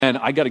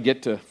again, I got to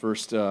get to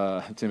First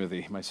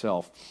Timothy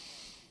myself.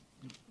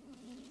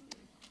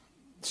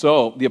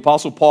 So the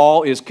Apostle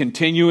Paul is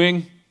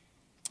continuing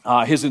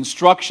his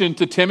instruction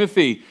to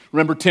Timothy.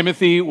 Remember,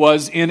 Timothy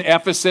was in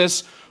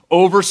Ephesus,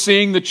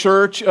 overseeing the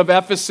church of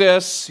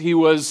Ephesus. He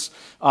was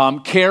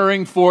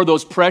caring for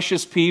those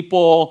precious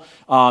people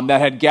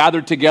that had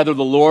gathered together.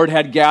 The Lord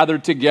had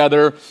gathered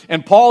together.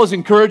 And Paul is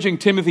encouraging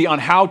Timothy on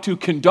how to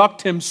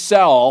conduct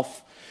himself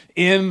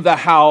in the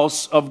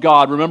house of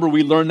God. Remember,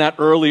 we learned that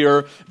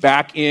earlier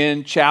back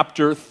in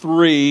chapter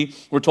 3.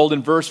 We're told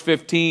in verse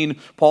 15,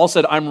 Paul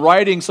said, I'm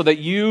writing so that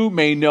you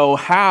may know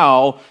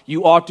how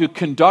you ought to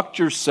conduct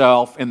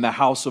yourself in the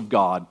house of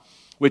God,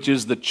 which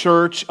is the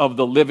church of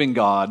the living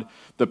God,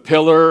 the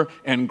pillar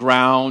and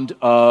ground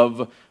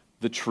of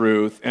the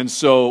truth. And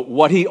so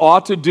what he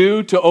ought to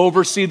do to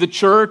oversee the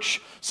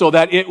church so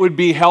that it would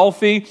be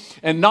healthy,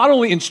 and not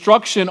only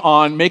instruction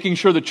on making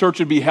sure the church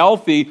would be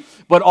healthy,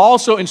 but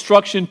also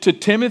instruction to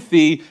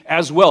Timothy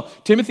as well.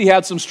 Timothy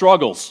had some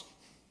struggles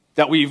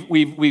that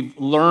we've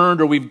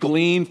learned or we've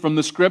gleaned from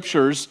the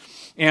scriptures,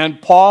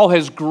 and Paul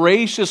has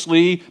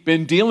graciously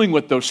been dealing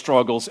with those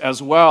struggles as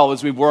well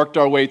as we've worked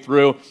our way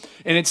through.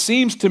 And it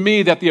seems to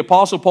me that the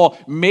Apostle Paul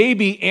may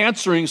be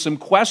answering some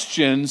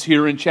questions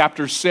here in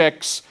chapter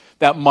 6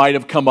 that might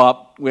have come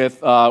up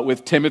with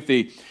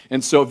Timothy.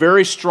 And so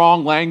very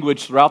strong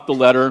language throughout the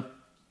letter,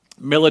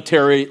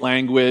 military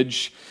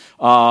language.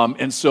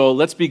 And so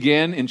let's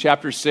begin in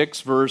chapter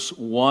 6, verse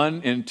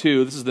 1 and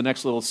 2. This is the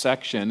next little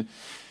section.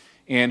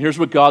 And here's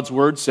what God's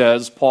word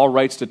says. Paul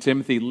writes to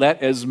Timothy,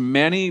 let as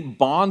many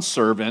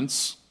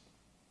bondservants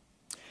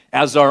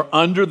as are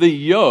under the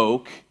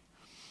yoke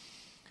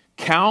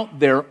count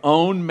their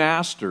own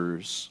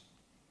masters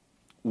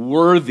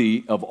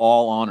worthy of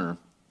all honor,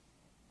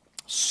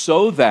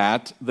 so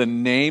that the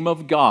name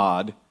of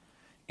God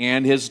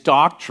and his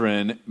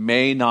doctrine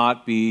may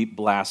not be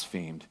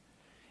blasphemed.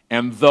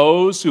 And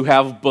those who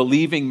have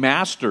believing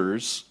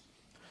masters,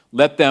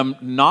 let them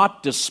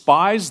not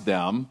despise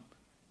them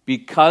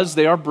because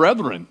they are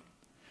brethren,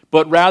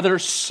 but rather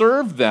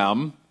serve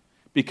them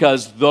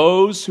because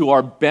those who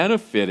are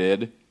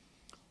benefited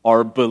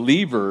are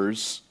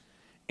believers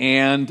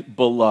and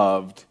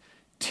beloved.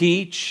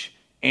 Teach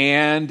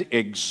and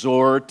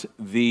exhort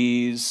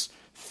these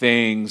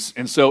things.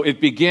 And so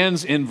it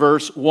begins in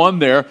verse 1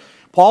 there.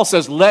 Paul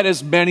says, let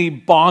as many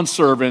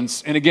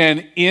bondservants. And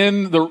again,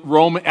 in the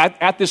Roman,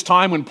 at this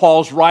time when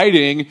Paul's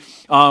writing,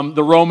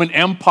 the Roman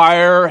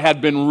Empire had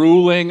been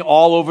ruling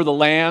all over the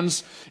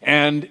lands.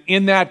 And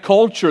in that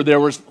culture, there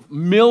was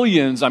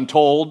millions, I'm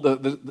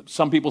told,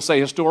 some people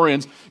say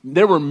historians,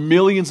 there were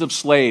millions of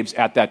slaves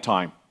at that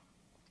time.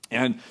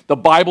 And the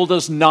Bible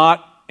does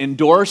not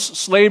endorse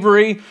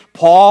slavery.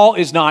 Paul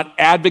is not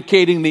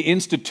advocating the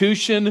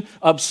institution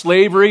of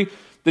slavery.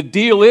 The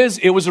deal is,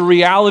 it was a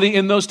reality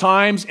in those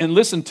times. And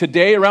listen,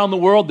 today around the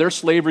world, there's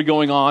slavery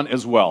going on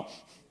as well.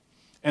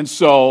 And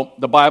so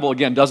the Bible,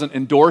 again, doesn't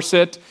endorse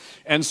it.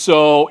 And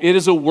so it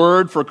is a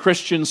word for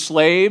Christian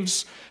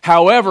slaves.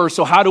 However,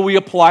 so how do we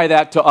apply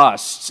that to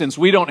us? Since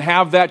we don't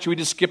have that, should we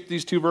just skip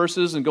these 2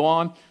 verses and go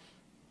on?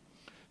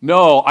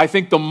 No, I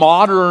think the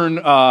modern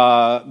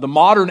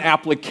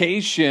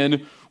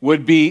application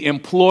would be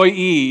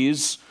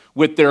employees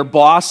with their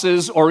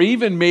bosses, or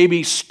even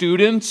maybe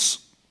students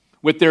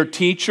with their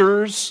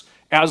teachers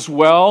as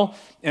well.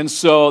 And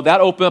so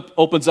that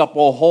opens up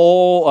a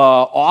whole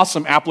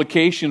awesome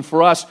application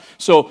for us.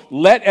 So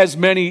let as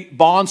many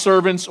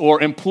bondservants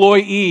or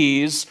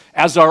employees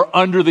as are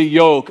under the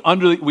yoke.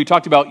 We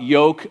talked about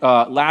yoke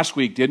last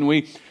week, didn't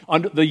we?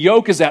 The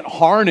yoke is that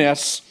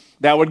harness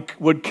that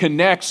would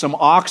connect some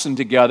oxen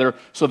together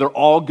so they're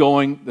all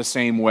going the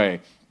same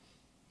way.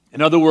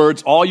 In other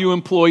words, all you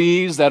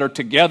employees that are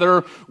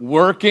together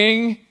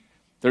working,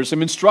 there's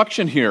some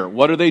instruction here.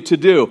 What are they to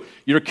do?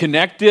 You're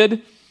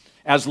connected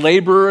as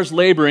laborers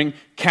laboring.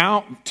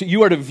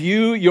 You are to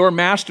view your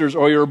masters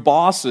or your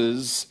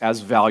bosses as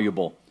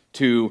valuable,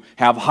 to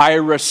have high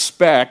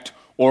respect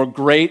or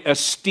great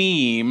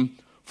esteem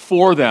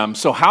for them.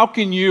 So how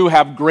can you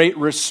have great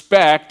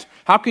respect?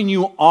 How can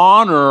you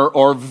honor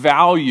or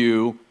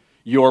value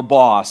your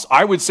boss?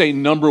 I would say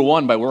number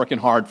 1, by working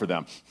hard for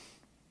them.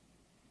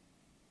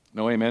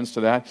 No amens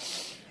to that?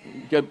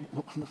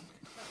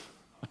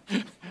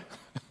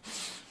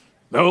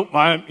 No,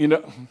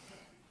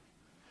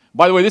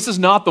 By the way, this is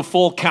not the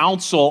full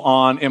counsel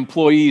on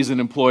employees and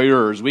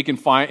employers. We can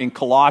find in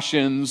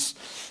Colossians,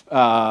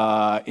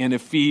 in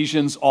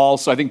Ephesians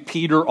also. I think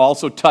Peter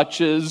also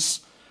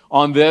touches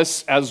on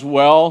this as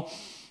well.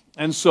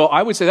 And so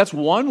I would say that's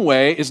one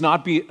way, is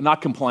not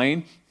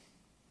complain.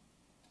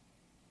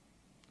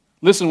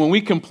 Listen, when we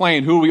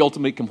complain, who are we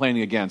ultimately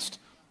complaining against?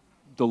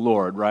 The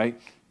Lord,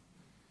 right?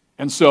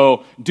 And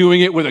so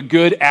doing it with a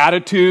good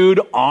attitude,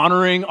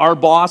 honoring our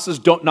bosses,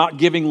 not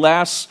giving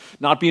less,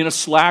 not being a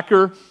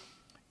slacker.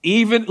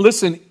 Even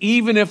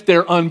if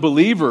they're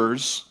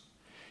unbelievers,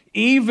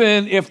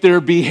 even if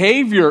their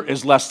behavior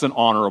is less than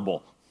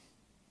honorable,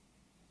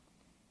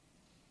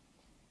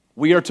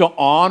 we are to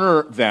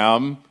honor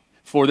them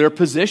for their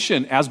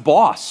position as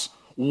boss.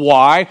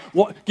 Why?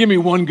 Well, give me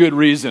one good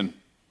reason.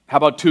 How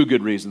about two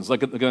good reasons?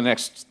 Look at the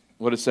next,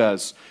 what it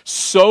says.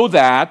 So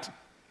that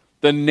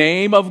the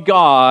name of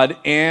God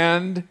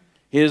and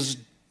his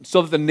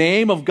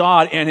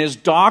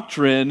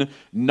doctrine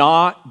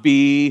not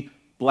be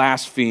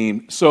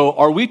blasphemed. So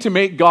are we to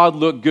make God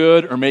look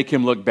good or make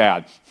him look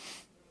bad?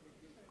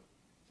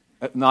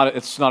 It's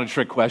not a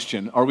trick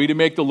question. Are we to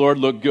make the Lord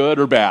look good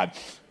or bad?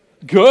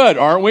 Good,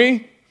 aren't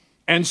we?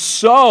 And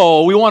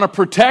so we want to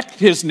protect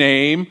his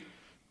name,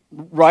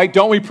 right?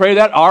 Don't we pray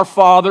that? Our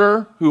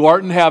Father who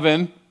art in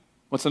heaven.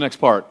 What's the next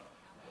part?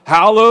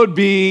 Hallowed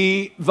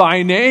be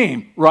thy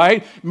name,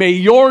 right? May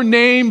your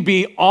name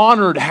be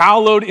honored,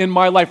 hallowed in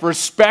my life,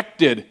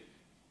 respected.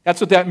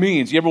 That's what that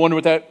means. You ever wonder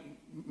what that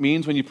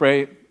means when you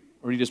pray?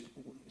 Or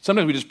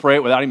sometimes we just pray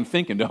it without even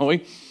thinking, don't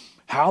we?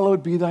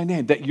 Hallowed be thy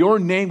name, that your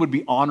name would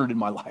be honored in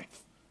my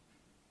life.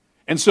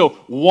 And so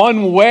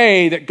one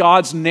way that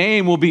God's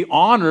name will be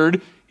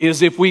honored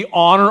is if we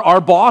honor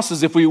our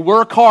bosses. If we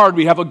work hard,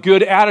 we have a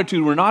good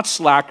attitude, we're not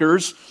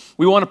slackers.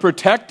 We want to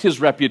protect his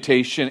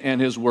reputation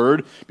and his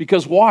word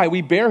because why?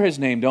 We bear his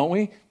name, don't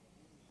we?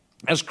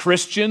 As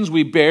Christians,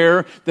 we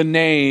bear the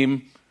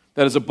name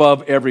that is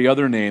above every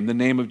other name, the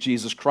name of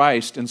Jesus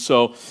Christ. And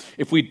so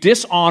if we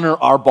dishonor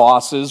our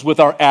bosses with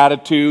our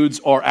attitudes,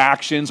 our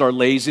actions, our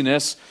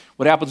laziness,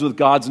 what happens with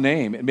God's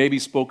name? It may be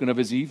spoken of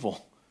as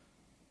evil.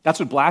 That's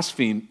what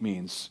blaspheme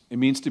means. It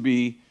means to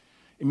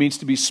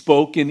be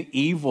spoken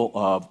evil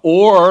of,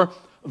 or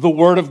the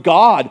word of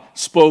God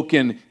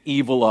spoken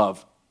evil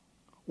of.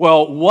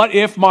 Well, what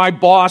if my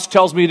boss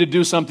tells me to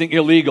do something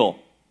illegal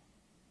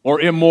or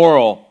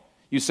immoral?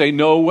 You say,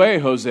 no way,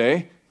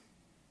 Jose.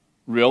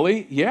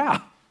 Really?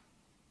 Yeah.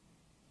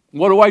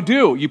 What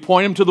do? You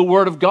point him to the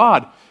word of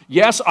God.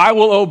 Yes, I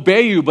will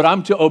obey you, but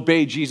I'm to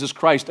obey Jesus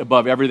Christ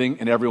above everything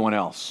and everyone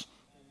else.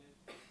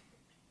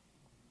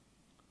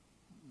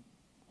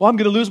 Well, I'm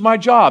going to lose my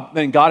job.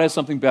 Then God has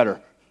something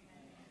better.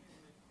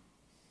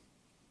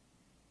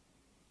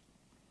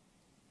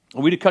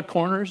 Are we to cut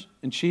corners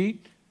and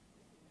cheat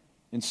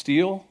and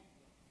steal?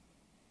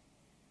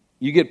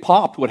 You get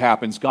popped, what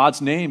happens?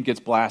 God's name gets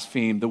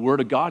blasphemed. The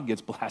word of God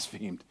gets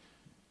blasphemed,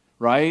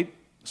 right?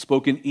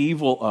 Spoken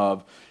evil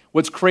of.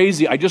 What's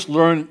crazy, I just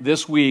learned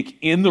this week,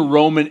 in the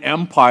Roman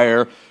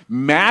Empire,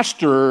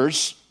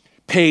 masters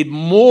paid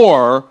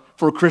more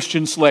for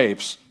Christian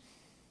slaves.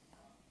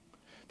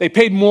 They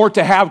paid more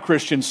to have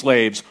Christian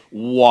slaves.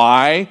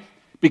 Why?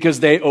 Because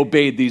they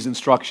obeyed these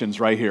instructions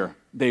right here.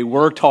 They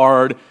worked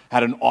hard,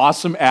 had an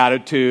awesome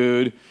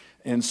attitude,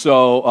 and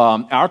so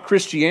our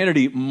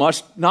Christianity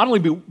must not only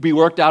be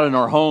worked out in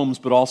our homes,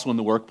 but also in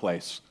the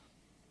workplace.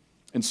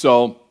 And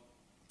so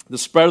the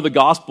spread of the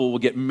gospel will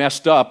get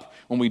messed up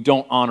when we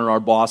don't honor our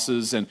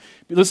bosses. And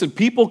listen,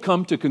 people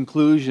come to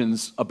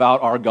conclusions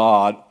about our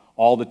God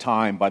all the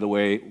time by the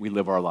way we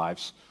live our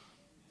lives,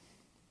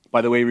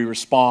 by the way we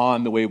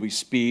respond, the way we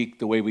speak,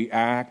 the way we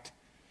act.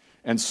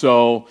 And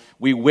so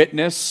we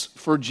witness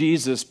for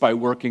Jesus by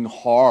working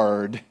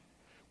hard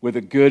with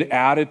a good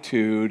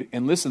attitude.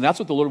 And listen, that's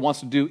what the Lord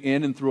wants to do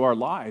in and through our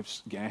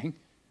lives, gang.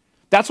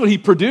 That's what he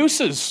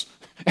produces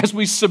as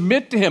we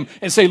submit to him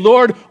and say,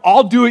 Lord,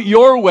 I'll do it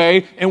your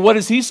way. And what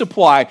does he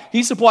supply?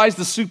 He supplies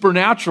the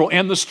supernatural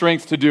and the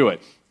strength to do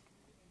it.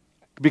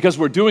 Because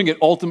we're doing it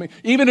ultimately.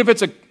 Even if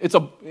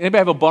anybody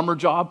have a bummer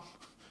job?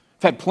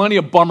 I've had plenty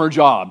of bummer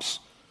jobs.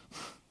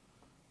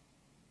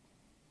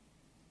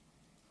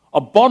 A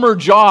bummer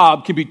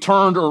job can be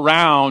turned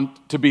around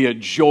to be a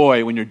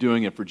joy when you're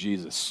doing it for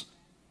Jesus,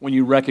 when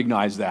you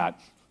recognize that.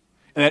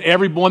 And that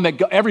every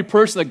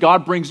person that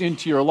God brings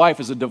into your life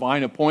is a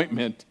divine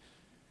appointment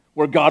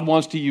where God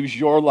wants to use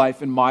your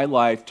life and my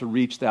life to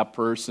reach that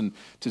person,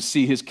 to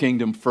see his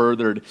kingdom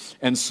furthered.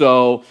 And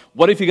so,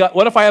 what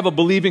if I have a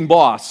believing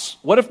boss?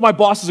 What if my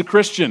boss is a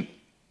Christian?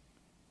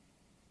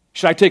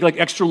 Should I take like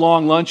extra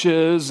long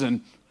lunches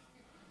and,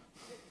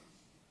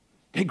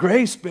 hey,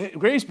 Grace,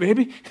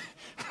 baby,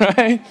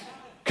 right?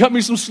 Cut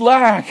me some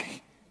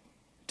slack.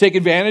 Take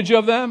advantage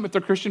of them if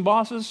they're Christian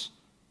bosses?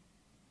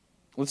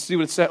 Let's see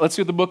what it says. Let's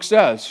see what the book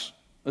says.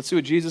 Let's see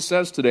what Jesus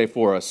says today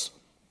for us.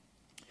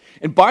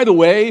 And by the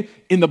way,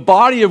 in the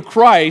body of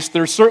Christ,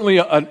 there's certainly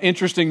an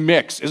interesting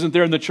mix, isn't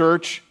there, in the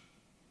church?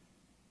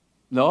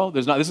 No,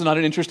 there's not. This is not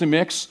an interesting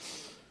mix.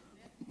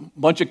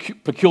 Bunch of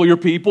peculiar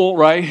people,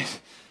 right?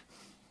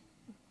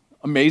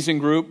 Amazing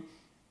group.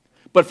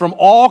 But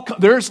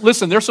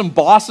there's some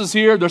bosses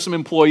here, there's some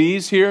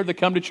employees here that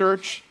come to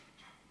church.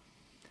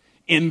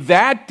 In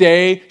that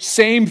day,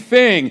 same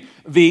thing.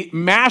 The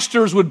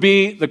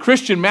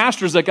Christian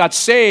masters that got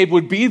saved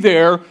would be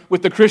there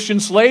with the Christian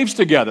slaves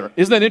together.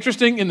 Isn't that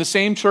interesting? In the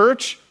same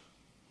church?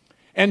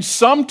 And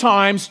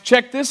sometimes,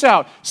 check this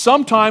out,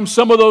 sometimes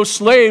some of those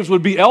slaves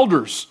would be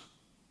elders.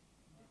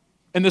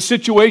 And the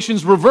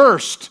situation's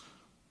reversed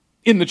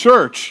in the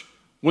church.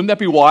 Wouldn't that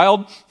be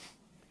wild?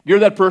 You're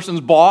that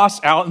person's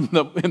boss out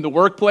in the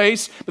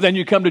workplace, but then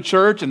you come to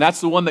church and that's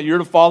the one that you're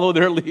to follow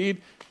their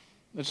lead.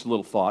 That's a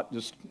little thought,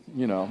 just,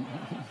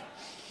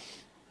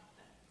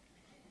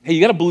 Hey,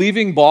 you got a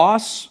believing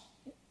boss?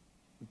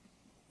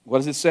 What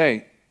does it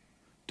say?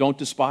 Don't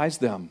despise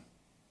them.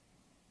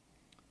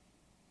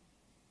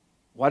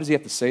 Why does he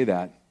have to say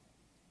that?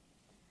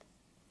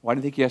 Why do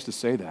you think he has to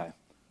say that?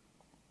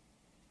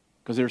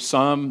 Because there's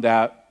some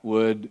that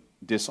would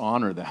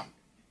dishonor them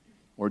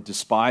or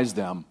despise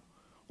them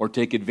or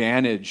take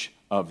advantage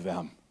of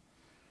them.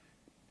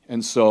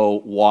 And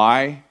so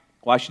why?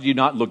 Why should you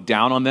not look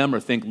down on them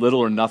or think little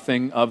or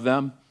nothing of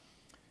them?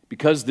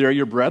 Because they're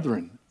your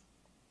brethren.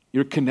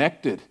 You're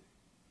connected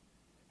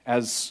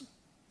as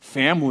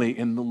family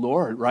in the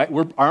Lord, right?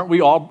 Aren't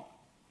we all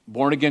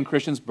born-again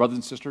Christians, brothers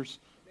and sisters?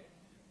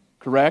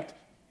 Correct?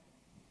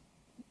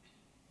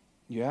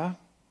 Yeah?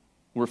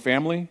 We're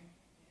family?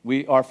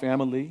 We are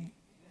family,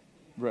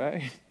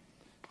 right?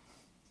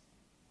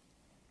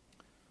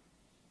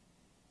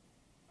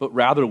 But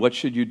rather, what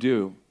should you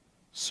do?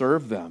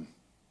 Serve them.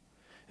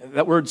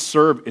 That word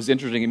serve is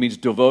interesting. It means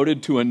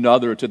devoted to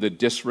another to the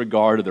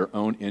disregard of their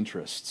own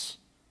interests.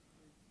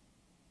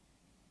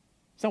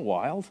 Isn't that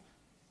wild?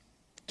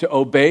 To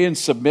obey and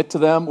submit to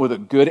them with a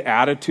good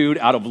attitude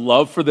out of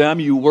love for them.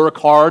 You work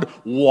hard.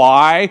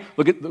 Why?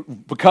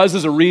 Because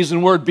is a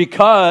reason word.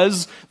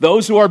 Because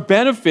those who are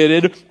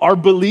benefited are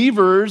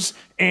believers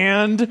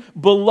and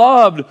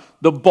beloved.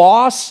 The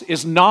boss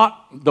is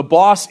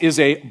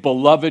a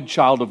beloved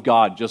child of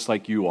God, just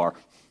like you are.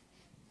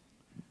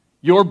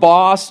 Your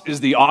boss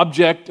is the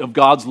object of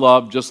God's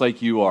love, just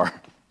like you are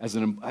as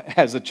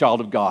a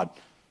child of God.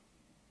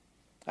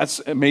 That's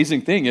an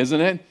amazing thing, isn't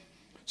it?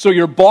 So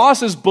your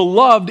boss is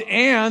beloved,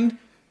 and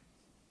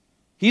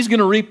he's going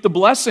to reap the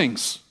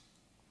blessings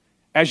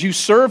as you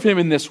serve him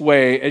in this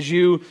way, as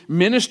you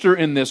minister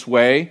in this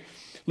way.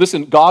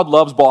 Listen, God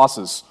loves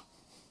bosses.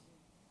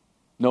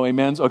 No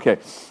amens? Okay.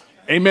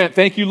 Amen.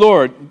 Thank you,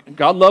 Lord.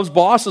 God loves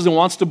bosses and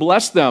wants to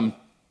bless them.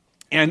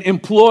 And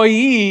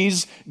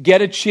employees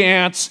get a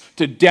chance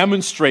to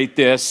demonstrate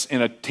this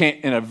in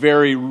a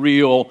very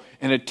real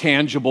and a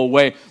tangible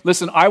way.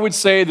 Listen, I would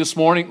say this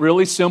morning,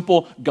 really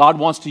simple, God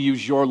wants to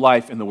use your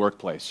life in the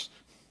workplace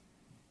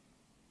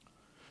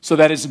so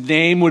that his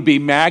name would be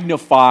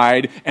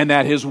magnified and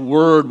that his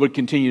word would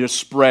continue to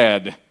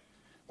spread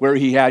where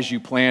he has you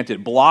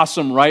planted.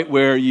 Blossom right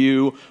where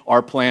you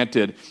are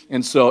planted.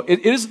 And so it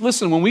is,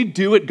 listen, when we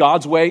do it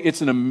God's way,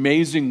 it's an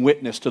amazing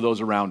witness to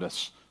those around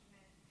us.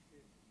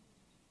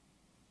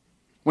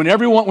 When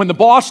the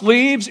boss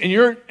leaves and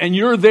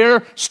you're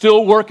there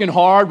still working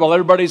hard while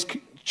everybody's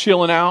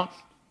chilling out,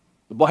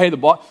 the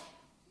boss,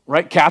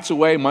 right? Cat's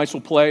away, mice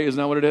will play, isn't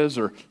that what it is?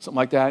 Or something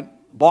like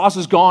that. Boss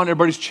is gone,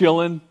 everybody's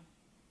chilling,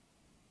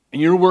 and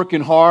you're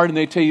working hard, and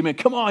they tell you, man,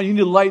 come on, you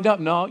need to lighten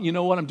up. No, you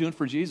know what? I'm doing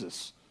for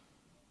Jesus.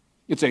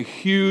 It's a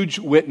huge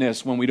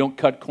witness when we don't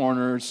cut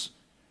corners,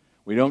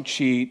 we don't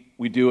cheat,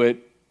 we do it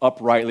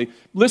uprightly.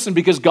 Listen,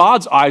 because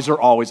God's eyes are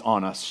always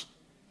on us.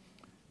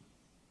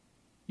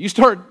 You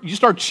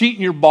start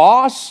cheating your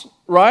boss,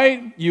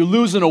 right? You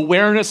lose an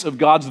awareness of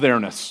God's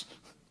there-ness.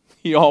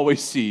 He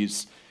always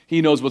sees.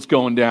 He knows what's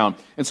going down.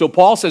 And so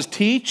Paul says,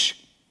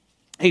 teach.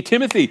 Hey,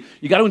 Timothy,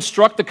 you got to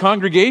instruct the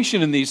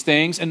congregation in these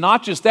things, and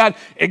not just that,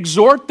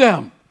 exhort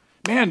them.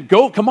 Man,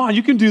 come on,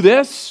 you can do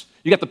this.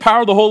 You got the power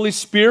of the Holy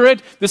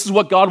Spirit. This is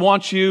what God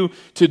wants you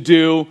to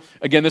do.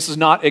 Again, this is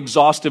not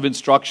exhaustive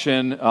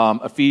instruction.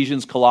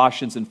 Ephesians,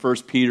 Colossians, and 1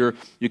 Peter,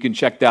 you can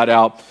check that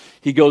out.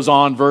 He goes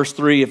on, verse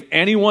 3, if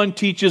anyone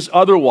teaches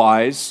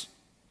otherwise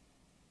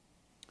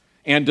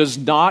and does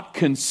not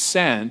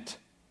consent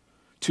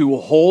to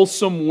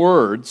wholesome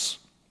words,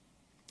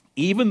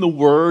 even the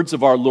words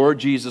of our Lord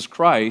Jesus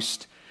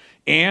Christ,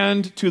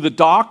 and to the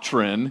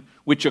doctrine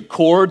which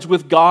accords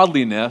with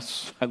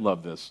godliness, I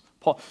love this.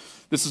 Paul,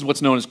 this is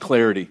what's known as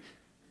clarity.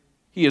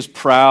 He is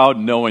proud,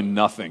 knowing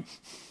nothing,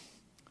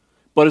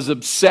 but is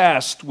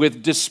obsessed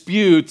with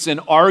disputes and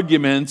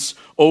arguments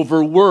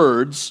over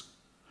words,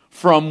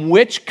 from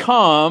which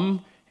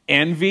come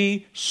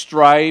envy,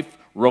 strife,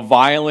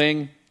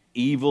 reviling,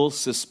 evil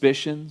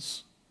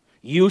suspicions,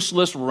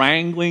 useless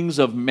wranglings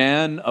of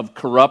men of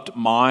corrupt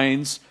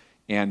minds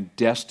and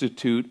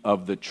destitute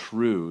of the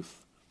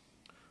truth,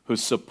 who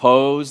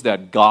suppose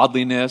that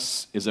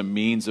godliness is a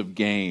means of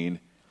gain.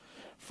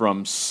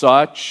 From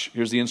such,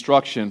 here's the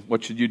instruction,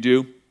 what should you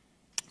do?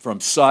 From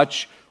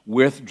such,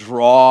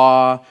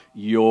 withdraw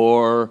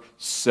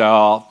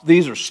yourself.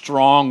 These are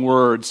strong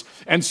words.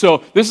 And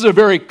so this is a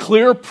very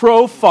clear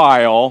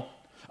profile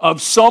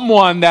of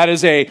someone that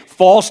is a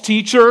false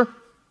teacher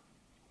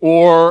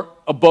or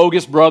a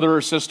bogus brother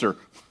or sister.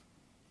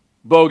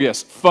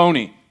 Bogus,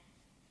 phony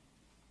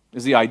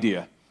is the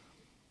idea.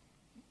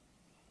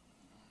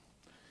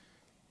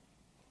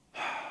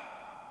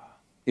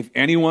 If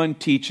anyone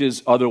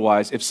teaches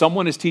otherwise, if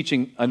someone is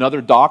teaching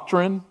another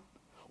doctrine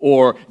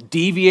or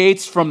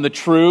deviates from the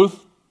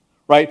truth,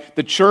 right?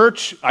 The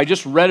church, I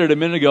just read it a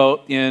minute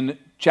ago in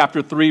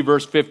chapter 3,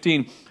 verse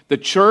 15. The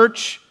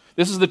church,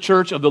 this is the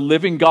church of the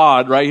living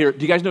God right here. Do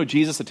you guys know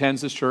Jesus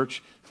attends this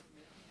church?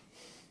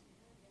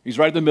 He's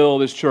right in the middle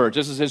of this church.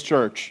 This is his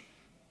church.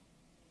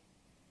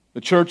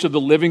 The church of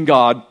the living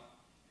God,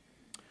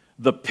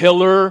 the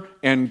pillar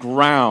and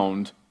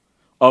ground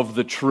of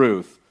the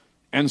truth.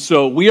 And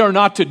so we are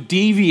not to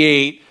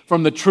deviate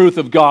from the truth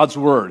of God's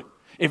word.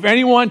 If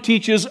anyone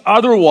teaches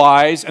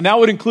otherwise, and that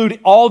would include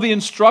all the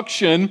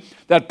instruction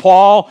that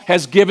Paul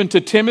has given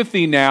to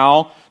Timothy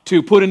now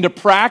to put into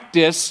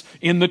practice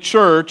in the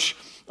church,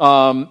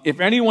 if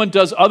anyone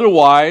does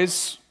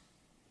otherwise,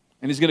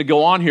 and he's going to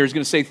go on here, he's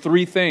going to say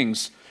three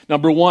things.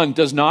 Number one,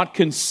 does not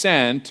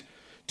consent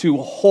to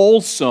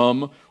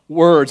wholesome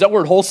words. That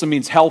word wholesome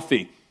means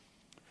healthy.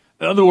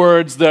 In other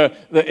words,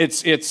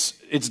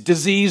 it's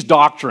disease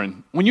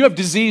doctrine. When you have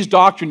disease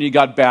doctrine, you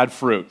got bad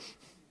fruit,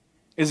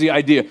 is the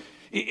idea.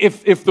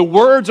 If the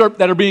words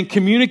that are being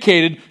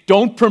communicated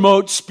don't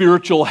promote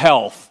spiritual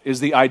health, is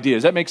the idea.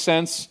 Does that make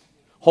sense?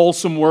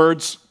 Wholesome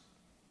words,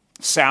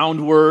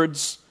 sound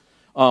words.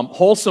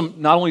 Wholesome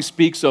not only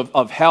speaks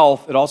of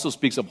health, it also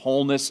speaks of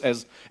wholeness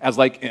as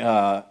like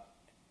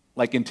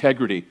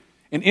integrity.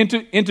 And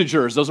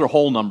integers, those are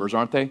whole numbers,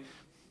 aren't they?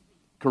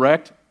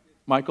 Correct,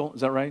 Michael?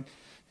 Is that right?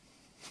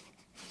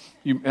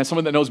 As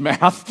someone that knows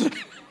math?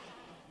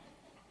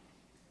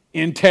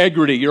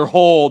 Integrity, you're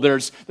whole.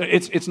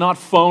 It's not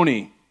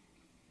phony.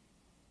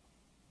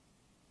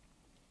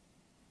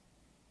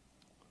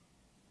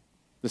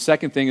 The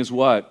second thing is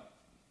what?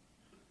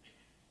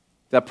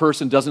 That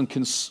person doesn't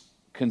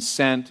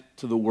consent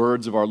to the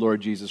words of our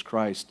Lord Jesus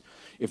Christ.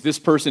 If this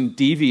person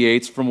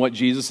deviates from what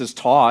Jesus has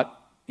taught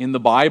in the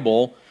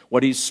Bible,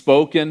 what he's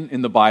spoken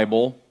in the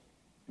Bible,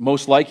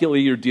 most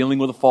likely you're dealing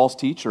with a false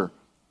teacher.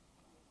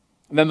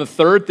 And then the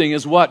third thing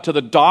is what? To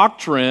the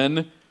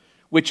doctrine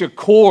which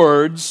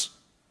accords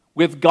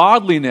with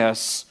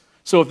godliness.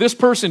 So if this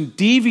person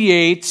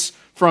deviates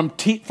from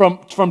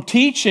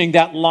teaching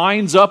that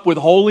lines up with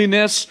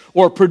holiness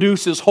or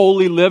produces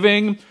holy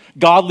living,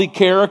 godly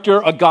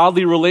character, a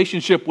godly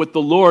relationship with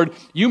the Lord,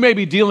 you may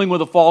be dealing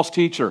with a false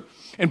teacher.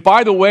 And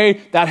by the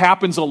way, that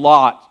happens a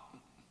lot.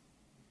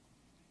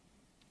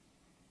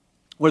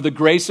 Where the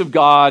grace of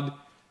God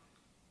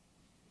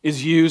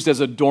is used as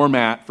a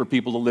doormat for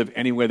people to live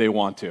any way they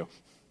want to.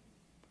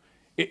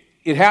 It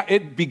began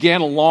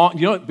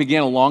it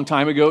began a long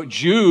time ago.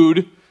 Jude,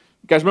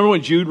 you guys remember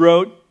when Jude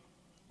wrote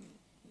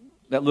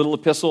that little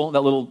epistle,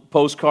 that little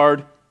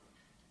postcard,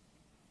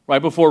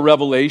 right before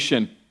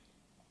Revelation?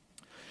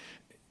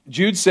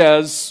 Jude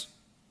says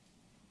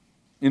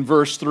in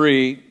verse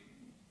 3,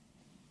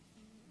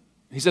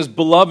 he says,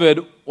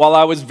 "Beloved, while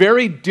I was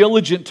very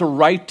diligent to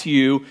write to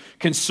you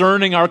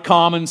concerning our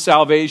common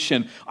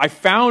salvation, I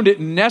found it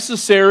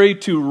necessary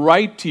to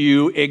write to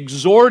you,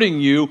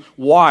 exhorting you,"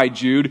 why,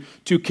 Jude?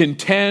 "To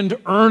contend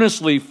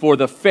earnestly for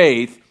the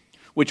faith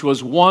which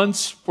was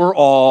once for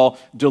all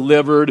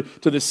delivered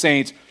to the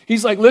saints."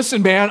 He's like,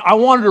 listen, man, I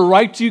wanted to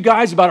write to you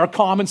guys about our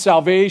common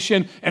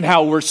salvation and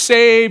how we're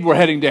saved, we're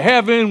heading to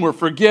heaven, we're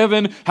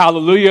forgiven,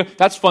 hallelujah.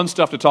 That's fun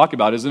stuff to talk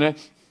about, isn't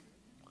it?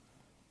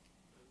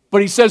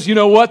 But he says, you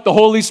know what? The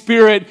Holy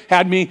Spirit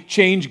had me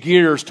change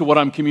gears to what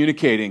I'm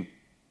communicating.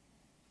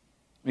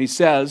 And he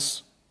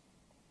says,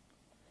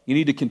 you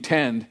need to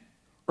contend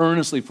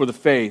earnestly for the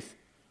faith.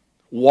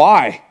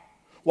 Why?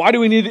 Why do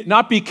we need to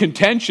not be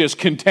contentious,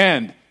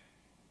 contend?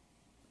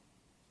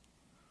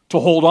 To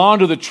hold on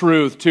to the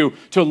truth, to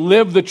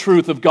live the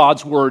truth of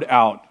God's word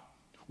out.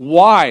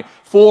 Why?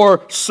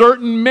 For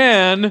certain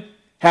men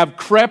have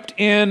crept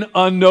in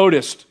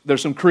unnoticed.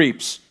 There's some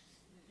creeps.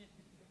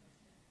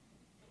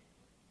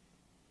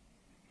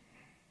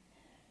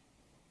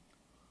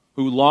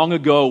 Who long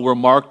ago were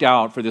marked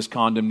out for this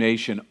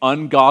condemnation.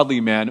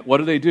 Ungodly men. What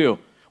do?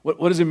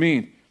 What does it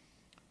mean?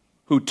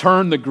 Who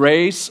turn the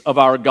grace of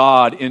our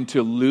God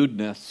into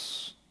lewdness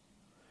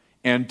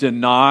and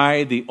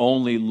deny the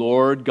only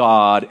Lord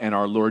God and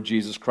our Lord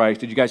Jesus Christ.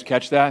 Did you guys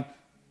catch that?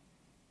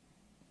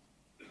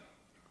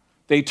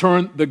 They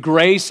turn the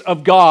grace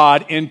of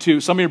God into,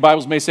 some of your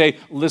Bibles may say,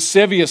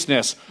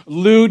 lasciviousness,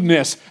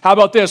 lewdness. How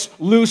about this?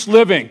 Loose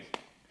living.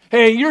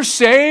 Hey, you're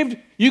saved.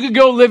 You could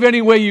go live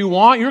any way you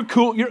want. You're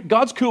cool.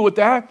 God's cool with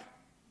that.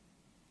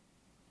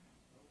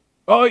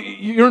 Oh,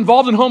 you're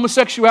involved in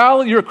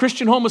homosexuality? You're a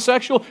Christian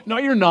homosexual? No,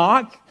 you're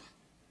not.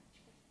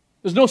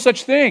 There's no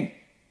such thing.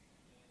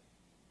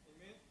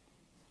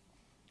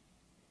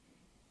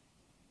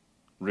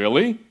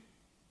 Really?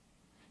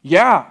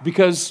 Yeah,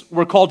 because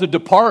we're called to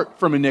depart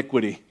from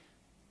iniquity.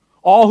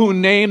 All who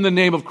name the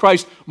name of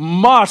Christ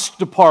must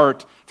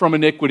depart from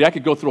iniquity. I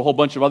could go through a whole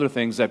bunch of other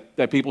things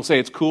that people say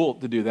it's cool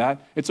to do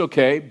that. It's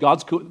okay.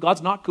 God's cool.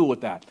 God's not cool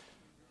with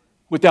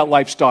that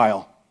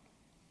lifestyle.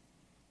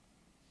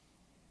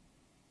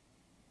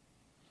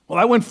 Well,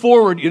 I went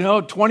forward,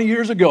 20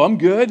 years ago. I'm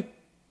good.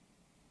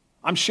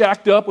 I'm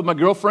shacked up with my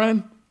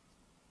girlfriend.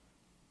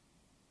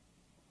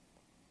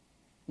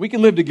 We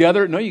can live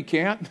together. No, you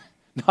can't.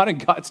 Not in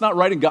God. It's not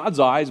right in God's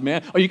eyes,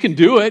 man. Oh, you can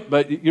do it,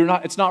 but you're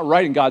not. It's not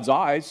right in God's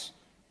eyes.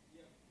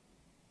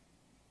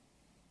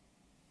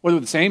 Whether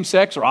the same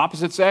sex or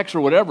opposite sex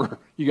or whatever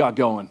you got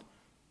going.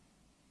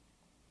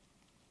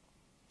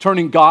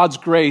 Turning God's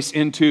grace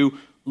into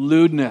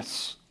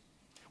lewdness.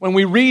 When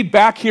we read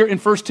back here in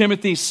 1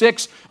 Timothy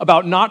 6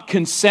 about not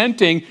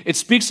consenting, it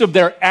speaks of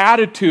their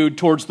attitude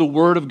towards the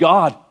Word of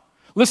God.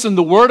 Listen,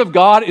 the Word of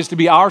God is to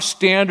be our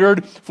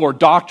standard for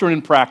doctrine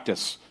and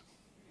practice.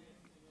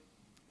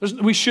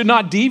 We should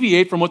not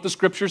deviate from what the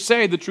Scriptures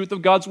say, the truth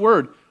of God's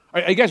Word.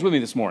 Are you guys with me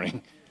this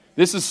morning?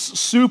 This is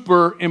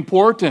super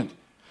important.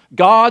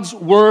 God's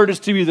Word is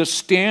to be the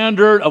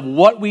standard of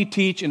what we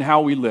teach and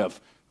how we live.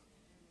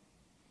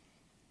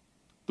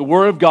 The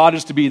Word of God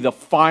is to be the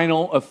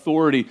final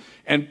authority.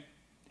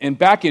 And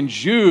back in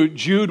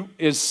Jude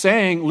is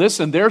saying,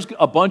 listen, there's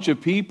a bunch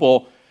of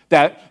people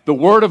that the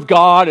Word of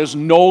God is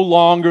no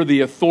longer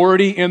the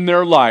authority in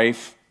their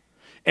life,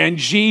 and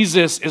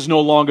Jesus is no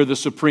longer the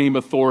supreme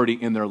authority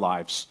in their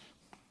lives.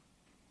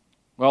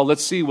 Well,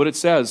 let's see what it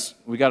says.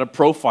 We got a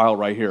profile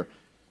right here.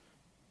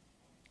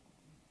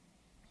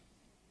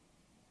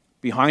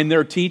 Behind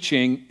their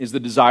teaching is the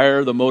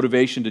desire, the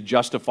motivation to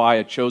justify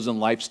a chosen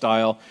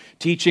lifestyle,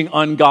 teaching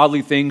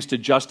ungodly things to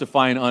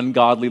justify an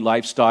ungodly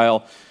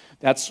lifestyle.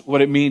 That's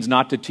what it means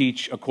not to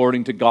teach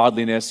according to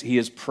godliness. He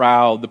is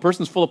proud. The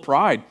person's full of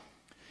pride.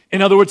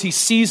 In other words, he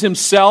sees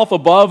himself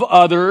above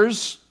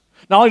others.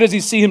 Not only does he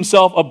see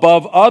himself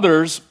above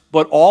others,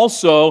 but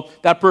also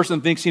that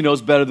person thinks he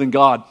knows better than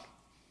God.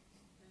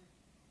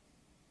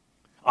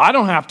 I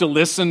don't have to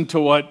listen to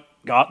what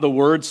God, the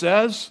Word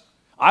says.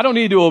 I don't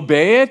need to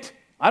obey it.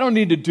 I don't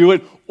need to do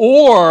it.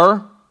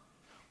 Or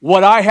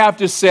what I have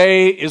to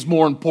say is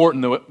more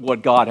important than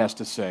what God has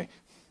to say.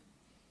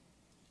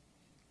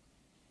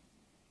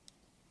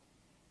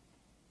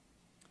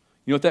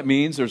 You know what that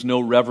means? There's no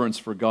reverence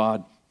for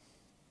God.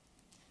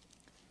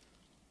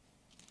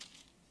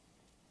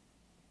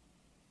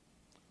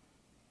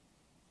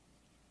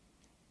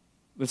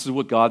 This is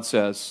what God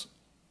says.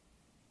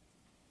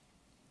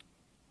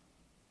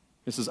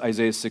 This is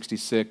Isaiah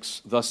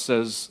 66. Thus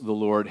says the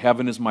Lord,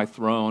 heaven is my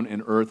throne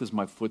and earth is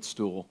my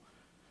footstool.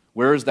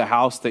 Where is the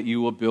house that you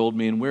will build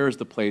me, and where is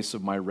the place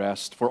of my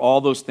rest? For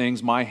all those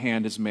things my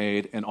hand has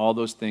made, and all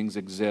those things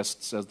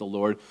exist, says the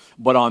Lord.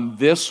 But on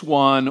this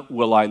one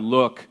will I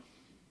look,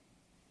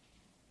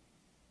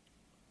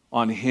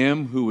 on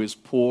him who is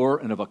poor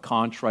and of a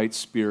contrite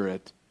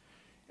spirit,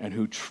 and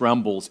who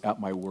trembles at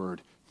my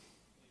word.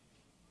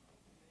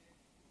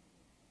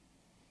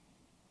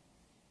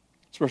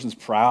 This person's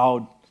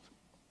proud,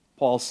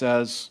 Paul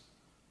says.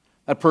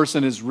 That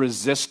person is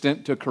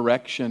resistant to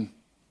correction.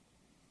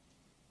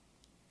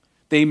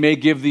 They may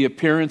give the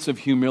appearance of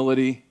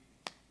humility,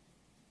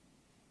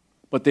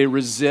 but they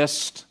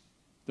resist.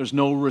 There's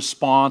no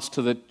response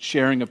to the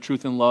sharing of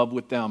truth and love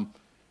with them.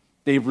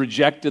 They've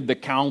rejected the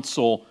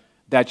counsel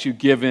that you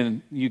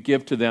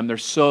give to them. They're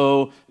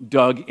so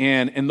dug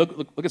in. And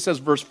look, it says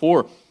verse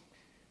 4.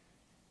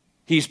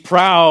 He's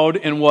proud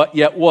and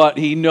yet what?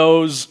 He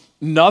knows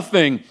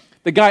nothing.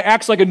 The guy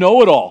acts like a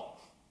know-it-all.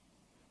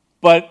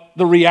 But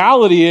the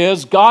reality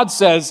is, God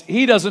says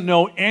he doesn't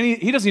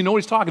even know what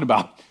he's talking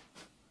about.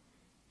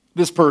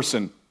 This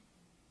person.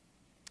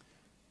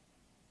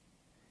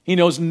 He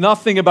knows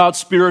nothing about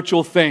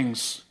spiritual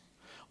things.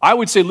 I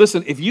would say,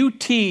 listen, if you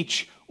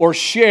teach or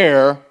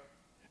share,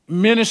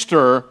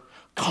 minister,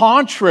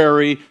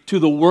 contrary to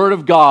the Word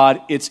of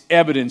God, it's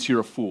evidence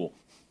you're a fool.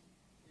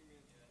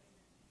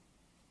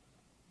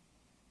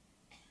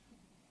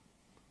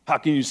 How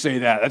can you say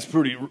that?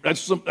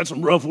 That's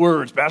some rough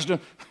words, Pastor.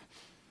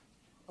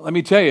 Let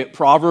me tell you,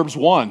 Proverbs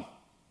 1,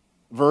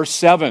 verse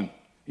 7.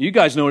 You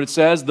guys know what it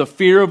says. The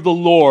fear of the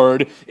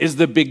Lord is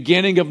the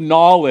beginning of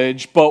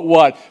knowledge, but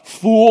what?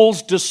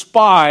 Fools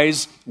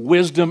despise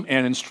wisdom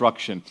and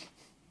instruction.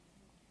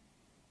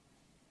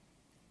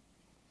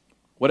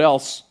 What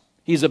else?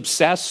 He's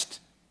obsessed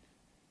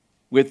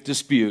with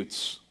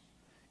disputes.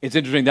 It's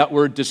interesting, that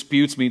word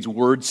disputes means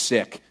word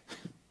sick.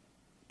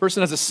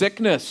 Person has a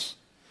sickness.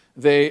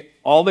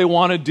 All they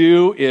want to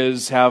do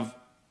is have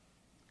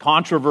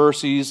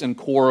controversies and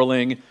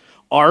quarreling,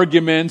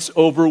 arguments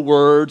over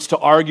words, to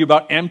argue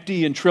about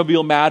empty and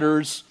trivial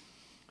matters.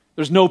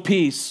 There's no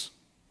peace.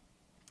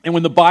 And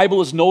when the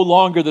Bible is no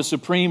longer the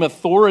supreme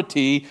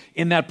authority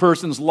in that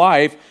person's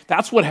life,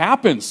 that's what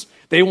happens.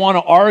 They want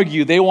to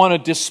argue, they want to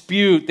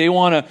dispute, they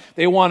want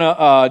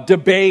to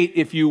debate,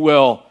 if you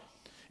will.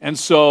 And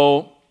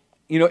so,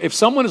 if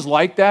someone is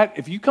like that,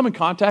 if you come in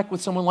contact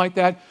with someone like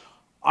that,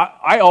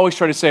 I always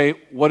try to say,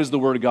 what does the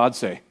Word of God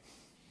say?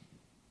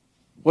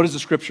 What does the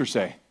Scripture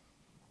say?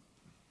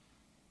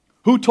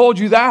 Who told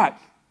you that?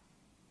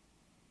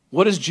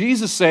 What does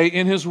Jesus say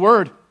in His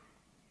Word?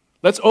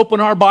 Let's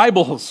open our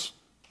Bibles.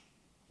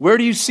 Where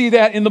do you see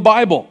that in the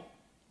Bible?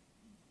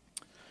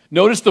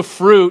 Notice the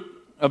fruit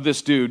of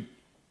this dude.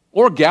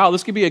 Or gal.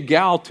 This could be a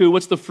gal too.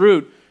 What's the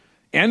fruit?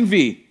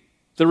 Envy.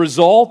 The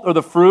result or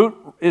the fruit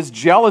is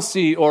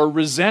jealousy or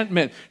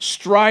resentment,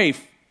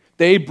 strife.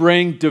 They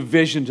bring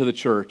division to the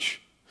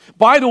church.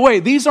 By the way,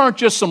 these aren't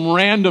just some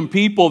random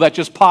people that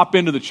just pop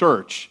into the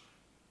church,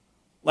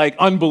 like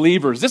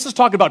unbelievers. This is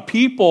talking about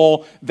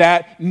people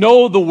that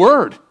know the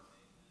Word.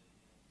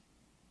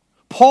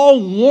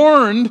 Paul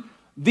warned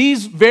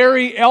these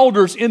very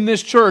elders in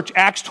this church,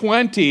 Acts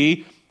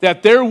 20,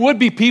 that there would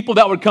be people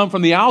that would come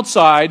from the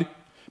outside,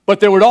 But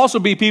there would also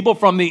be people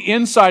from the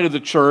inside of the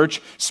church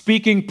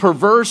speaking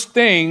perverse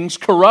things,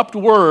 corrupt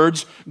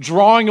words,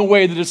 drawing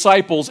away the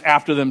disciples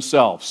after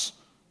themselves.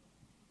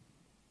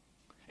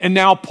 And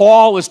now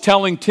Paul is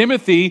telling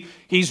Timothy,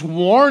 he's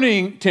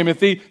warning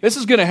Timothy, this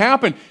is going to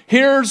happen.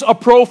 Here's a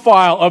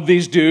profile of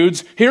these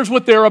dudes. Here's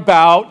what they're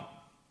about.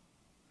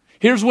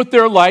 Here's what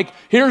they're like.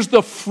 Here's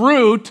the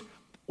fruit,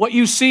 what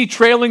you see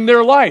trailing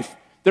their life.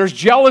 There's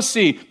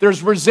jealousy.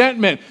 There's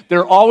resentment.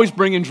 They're always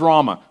bringing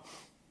drama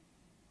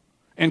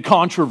and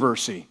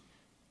controversy.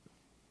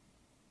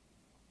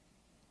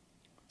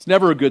 It's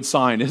never a good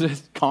sign, is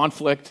it?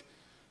 Conflict,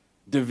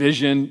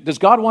 division. Does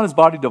God want his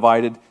body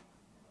divided?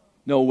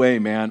 No way,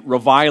 man.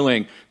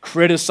 Reviling,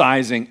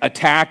 criticizing,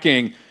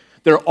 attacking.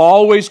 They're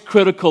always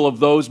critical of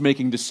those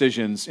making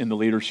decisions in the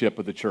leadership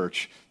of the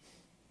church.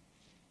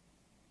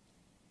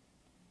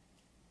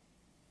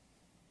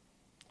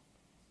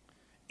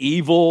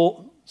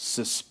 Evil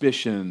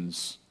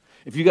suspicions.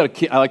 If you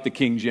got I like the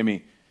King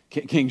James.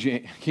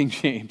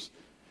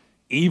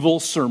 Evil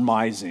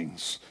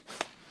surmisings.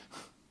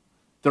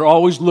 They're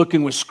always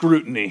looking with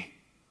scrutiny.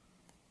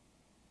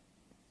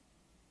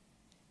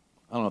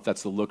 I don't know if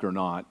that's the look or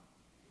not.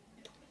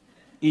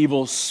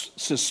 Evil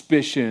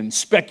suspicion,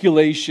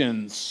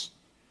 speculations,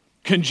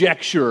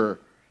 conjecture.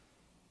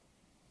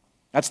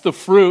 That's the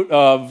fruit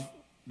of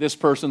this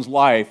person's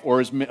life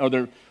or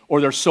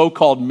their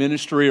so-called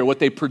ministry or what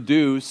they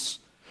produce.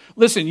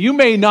 Listen, you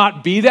may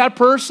not be that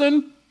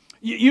person.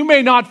 You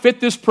may not fit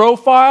this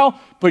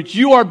profile, but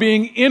you are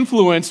being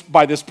influenced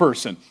by this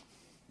person.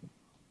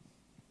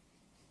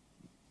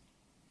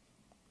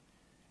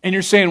 And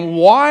you're saying,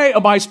 why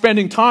am I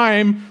spending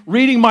time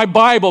reading my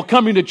Bible,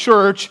 coming to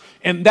church,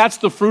 and that's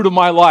the fruit of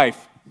my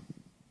life?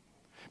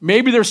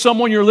 Maybe there's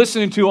someone you're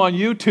listening to on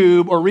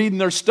YouTube or reading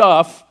their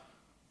stuff,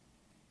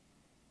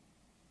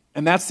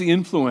 and that's the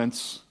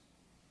influence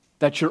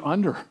that you're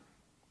under.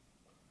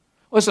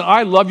 Listen,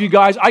 I love you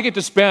guys. I get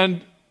to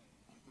spend,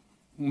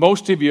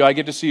 most of you, I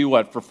get to see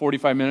you, for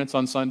 45 minutes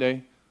on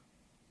Sunday?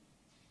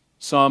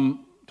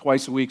 Some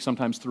twice a week,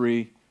 sometimes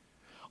 3.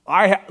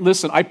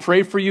 Listen, I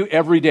pray for you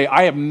every day.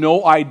 I have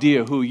no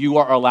idea who you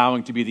are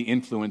allowing to be the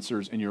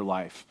influencers in your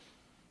life.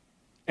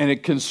 And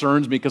it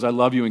concerns me because I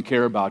love you and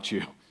care about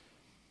you.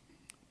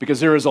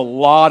 Because there is a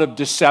lot of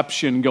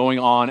deception going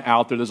on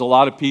out there. There's a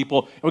lot of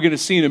people, and we're going to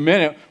see in a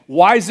minute,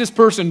 why does this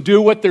person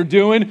do what they're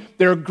doing?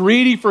 They're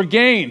greedy for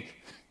gain.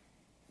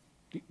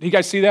 Do you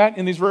guys see that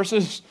in these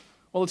verses?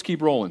 Well, let's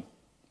keep rolling.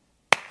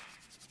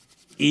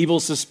 Evil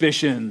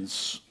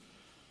suspicions.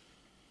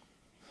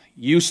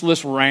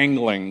 Useless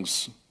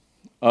wranglings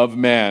of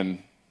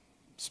men.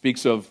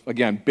 Speaks of,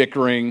 again,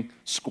 bickering,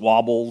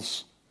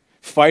 squabbles,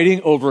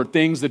 fighting over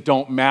things that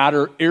don't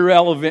matter,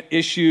 irrelevant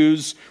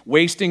issues,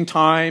 wasting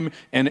time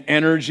and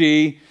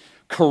energy,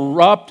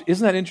 corrupt,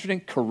 isn't that interesting?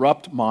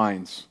 Corrupt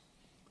minds.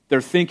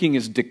 Their thinking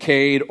is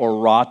decayed or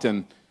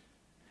rotten.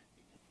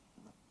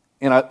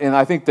 And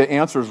I think the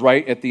answer is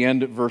right at the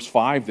end of verse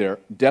 5 there,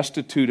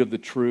 destitute of the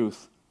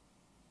truth.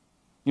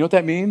 You know what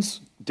that means?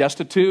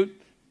 Destitute?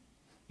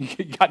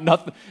 You got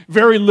nothing,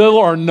 very little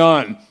or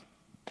none.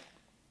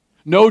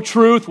 No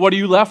truth, what are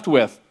you left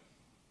with?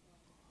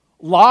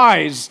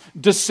 Lies,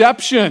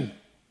 deception.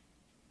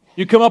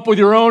 You come up with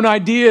your own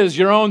ideas,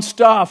 your own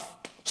stuff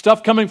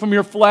coming from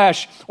your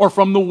flesh or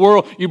from the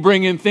world. You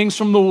bring in things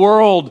from the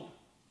world,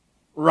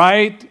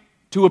 right?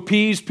 To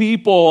appease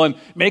people and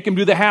make them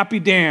do the happy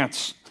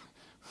dance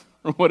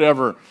or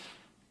whatever.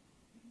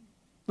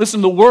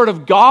 Listen, the Word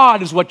of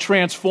God is what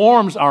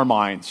transforms our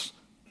minds.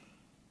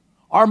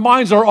 Our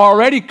minds are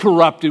already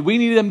corrupted. We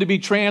need them to be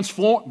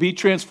transformed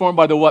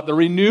by the what? The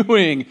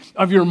renewing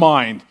of your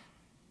mind.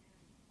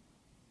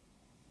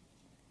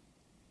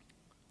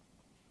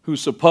 Who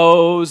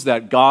suppose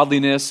that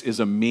godliness is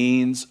a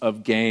means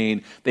of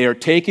gain. They are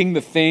taking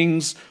the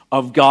things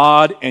of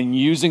God and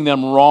using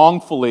them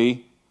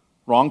wrongly.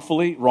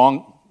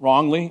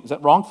 Is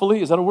that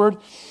wrongfully? Is that a word?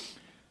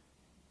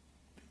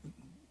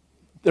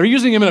 They're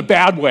using them in a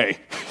bad way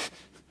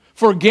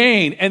for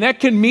gain. And that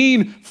can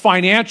mean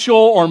financial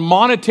or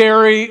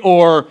monetary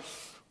or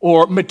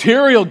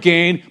material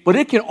gain, but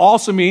it can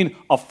also mean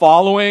a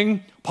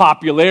following,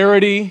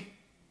 popularity,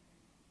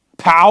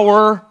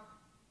 power.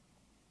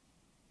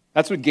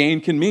 That's what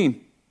gain can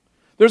mean.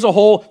 There's a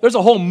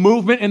whole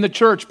movement in the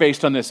church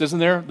based on this, isn't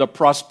there? The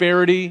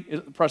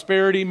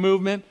prosperity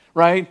movement,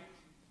 right?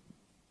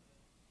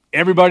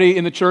 Everybody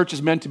in the church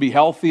is meant to be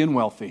healthy and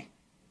wealthy.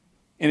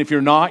 And if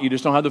you're not, you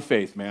just don't have the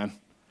faith, man.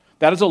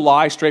 That is a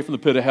lie straight from the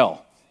pit of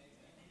hell.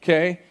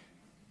 Okay?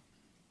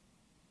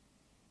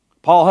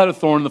 Paul had a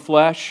thorn in the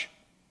flesh.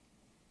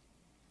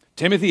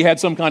 Timothy had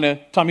some kind of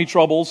tummy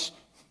troubles.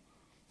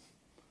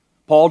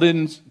 Paul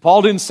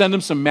didn't send him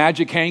some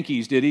magic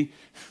hankies, did he?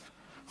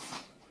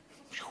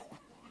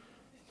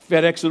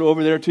 FedEx it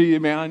over there to you,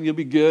 man. You'll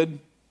be good.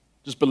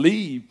 Just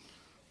believe.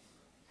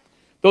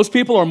 Those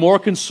people are more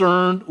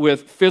concerned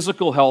with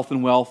physical health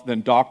and wealth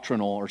than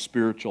doctrinal or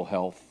spiritual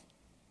health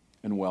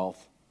and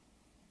wealth.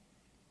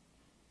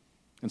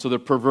 And so they're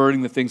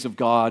perverting the things of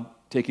God,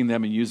 taking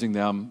them and using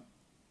them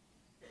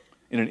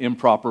in an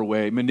improper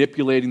way,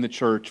 manipulating the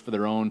church for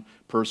their own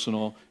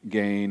personal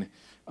gain.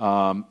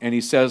 And he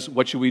says,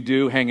 what should we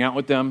do? Hang out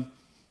with them?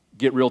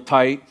 Get real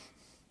tight?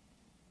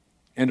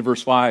 End of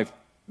verse 5.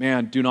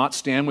 Man, do not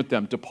stand with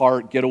them.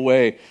 Depart, get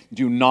away.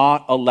 Do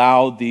not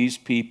allow these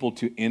people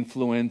to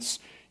influence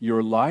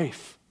your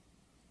life.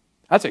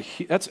 That's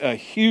a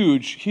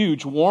huge,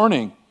 huge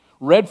warning.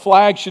 Red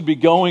flag should be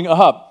going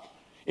up.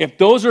 If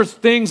those are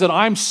things that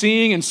I'm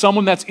seeing in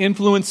someone that's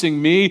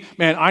influencing me,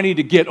 man, I need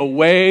to get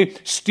away,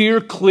 steer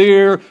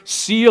clear,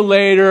 see you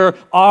later,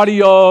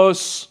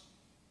 adios,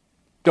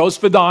 dos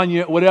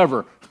vidania,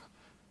 whatever.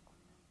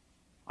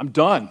 I'm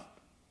done.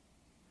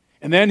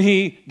 And then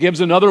he gives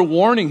another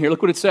warning here.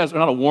 Look what it says. Or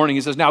not a warning.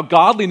 He says, now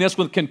godliness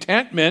with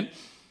contentment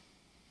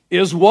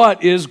is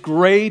what? Is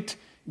great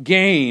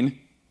gain.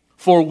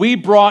 For we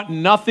brought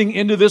nothing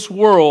into this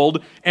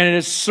world, and it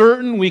is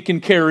certain we can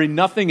carry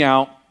nothing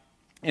out.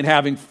 And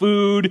having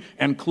food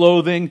and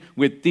clothing,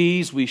 with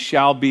these we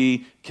shall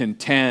be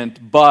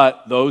content.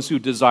 But those who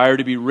desire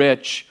to be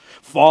rich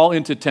fall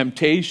into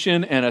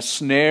temptation and a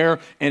snare,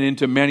 and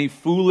into many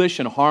foolish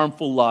and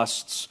harmful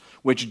lusts,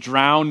 which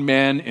drown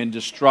men in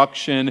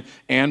destruction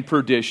and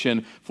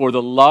perdition. For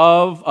the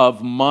love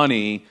of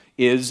money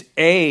is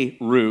a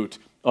root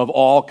of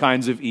all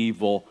kinds of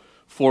evil,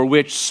 for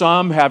which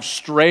some have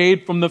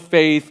strayed from the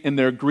faith in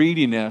their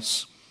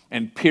greediness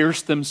and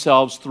pierced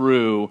themselves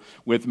through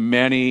with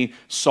many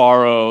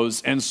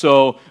sorrows. And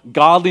so,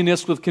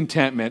 godliness with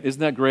contentment, isn't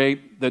that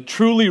great? The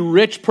truly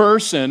rich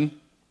person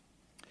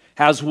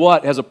has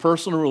what? Has a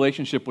personal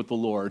relationship with the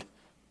Lord.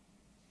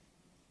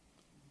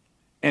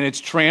 And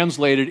it's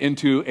translated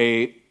into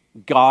a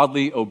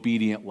godly,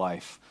 obedient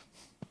life.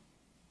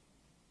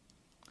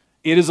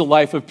 It is a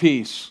life of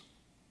peace.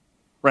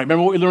 Right?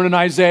 Remember what we learned in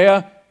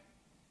Isaiah?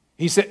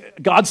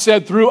 God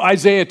said through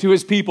Isaiah to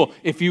his people,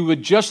 if you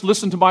would just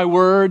listen to my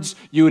words,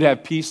 you would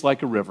have peace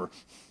like a river.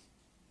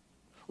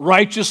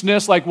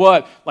 Righteousness like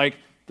what? Like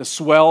the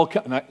swell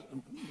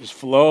just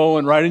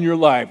flowing right in your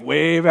life,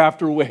 wave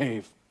after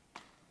wave.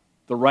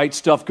 The right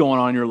stuff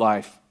going on in your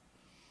life.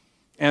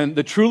 And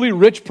the truly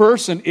rich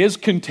person is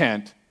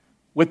content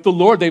with the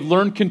Lord. They've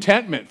learned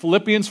contentment.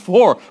 Philippians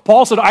 4.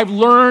 Paul said, I've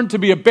learned to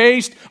be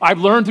abased. I've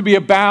learned to be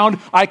abound.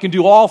 I can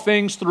do all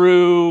things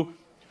through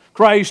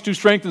Christ who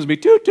strengthens me.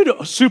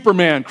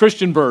 Superman,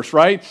 Christian verse,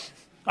 right?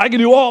 I can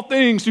do all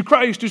things through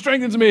Christ who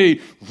strengthens me.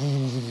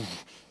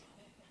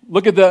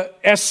 Look at the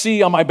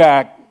SC on my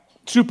back.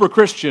 Super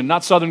Christian,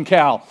 not Southern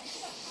Cal.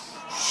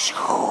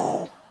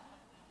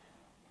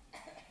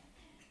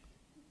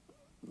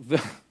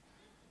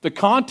 The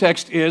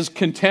context is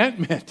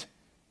contentment.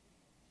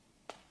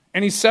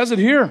 And he says it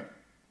here,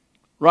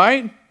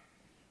 right?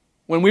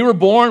 When we were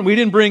born, we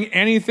didn't bring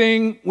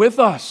anything with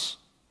us.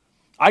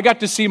 I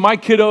got to see my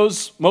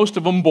kiddos, most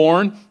of them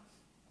born.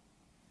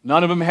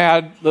 None of them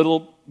had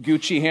little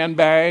Gucci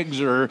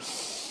handbags or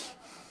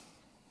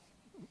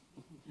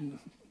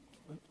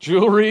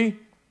jewelry.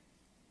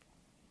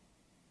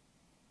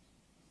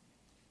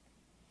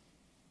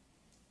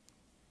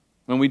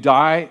 When we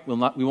die,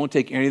 we won't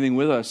take anything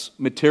with us.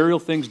 Material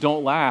things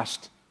don't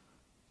last.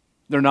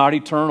 They're not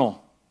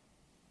eternal.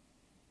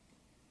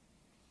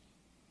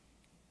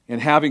 And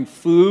having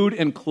food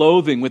and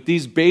clothing with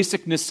these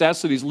basic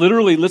necessities,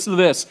 literally, listen to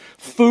this,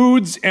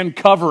 foods and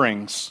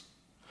coverings.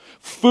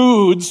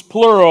 Foods,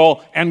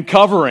 plural, and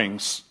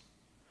coverings.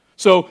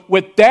 So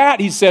with that,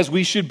 he says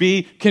we should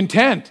be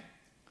content.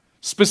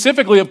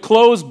 Specifically of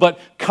clothes, but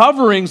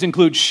coverings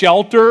include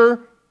shelter,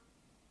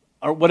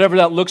 or whatever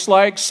that looks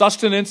like,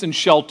 sustenance and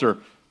shelter.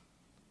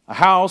 A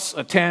house,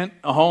 a tent,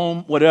 a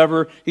home,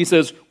 whatever. He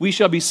says, we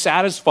shall be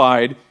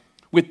satisfied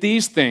with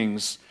these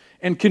things.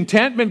 And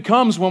contentment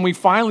comes when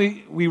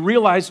we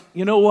realize,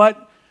 you know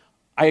what?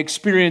 I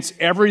experience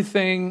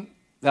everything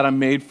that I'm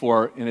made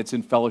for, and it's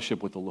in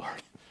fellowship with the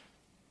Lord.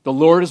 The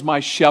Lord is my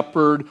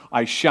shepherd,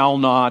 I shall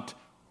not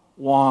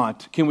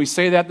want. Can we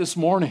say that this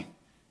morning?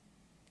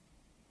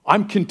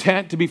 I'm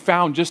content to be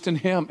found just in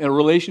Him, in a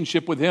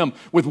relationship with Him,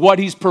 with what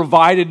He's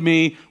provided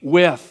me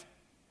with.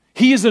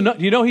 He is enough.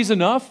 Do you know He's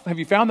enough? Have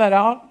you found that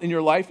out in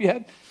your life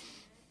yet?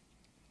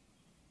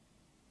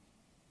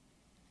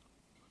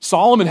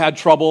 Solomon had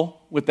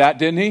trouble with that,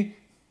 didn't he?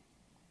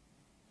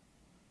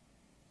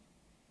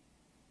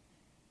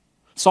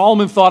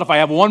 Solomon thought, if I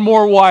have one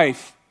more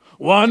wife,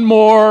 one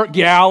more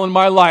gal in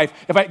my life,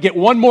 if I get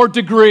one more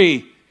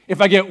degree,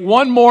 if I get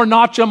one more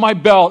notch on my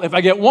belt, if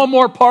I get one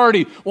more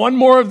party, one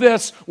more of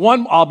this,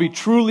 I'll be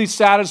truly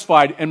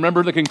satisfied. And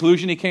remember the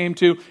conclusion he came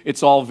to?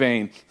 It's all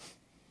vain.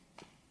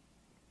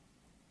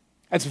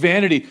 That's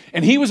vanity.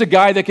 And he was a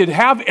guy that could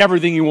have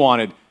everything he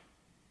wanted.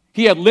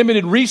 He had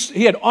unlimited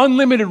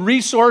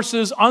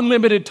resources,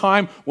 unlimited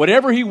time.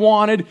 Whatever he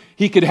wanted,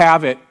 he could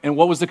have it. And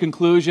what was the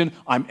conclusion?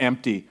 I'm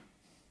empty.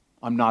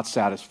 I'm not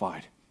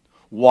satisfied.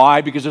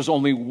 Why? Because there's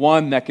only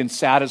one that can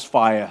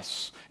satisfy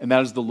us, and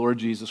that is the Lord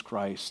Jesus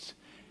Christ.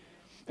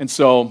 And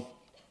so,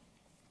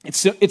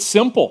 it's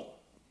simple.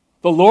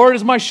 The Lord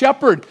is my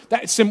shepherd.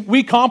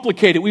 We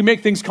complicate it. We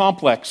make things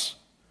complex.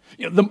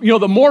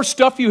 The more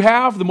stuff you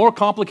have, the more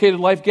complicated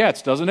life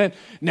gets, doesn't it?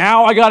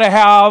 Now I got to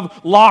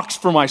have locks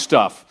for my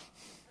stuff.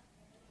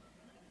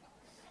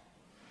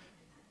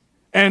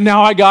 And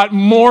now I got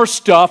more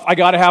stuff. I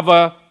got to have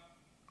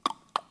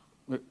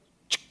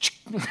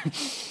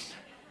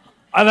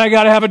and I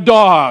got to have a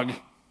dog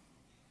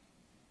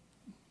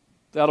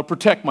that'll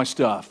protect my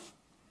stuff.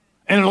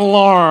 And an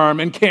alarm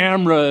and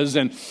cameras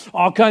and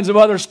all kinds of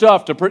other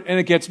stuff. And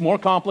it gets more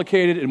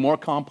complicated and more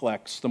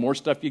complex the more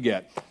stuff you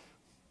get.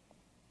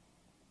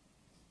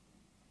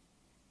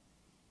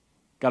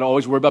 Got to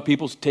always worry about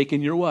people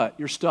taking your what?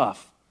 Your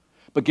stuff.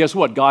 But guess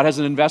what? God has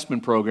an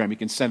investment program. He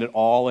can send it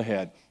all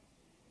ahead.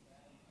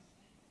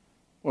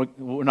 We're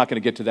not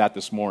going to get to that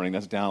this morning.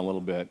 That's down a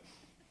little bit.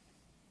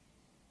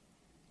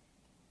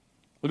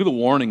 Look at the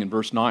warning in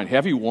verse 9.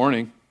 Heavy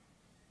warning.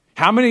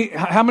 How many,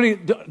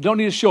 don't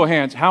need a show of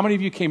hands, how many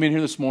of you came in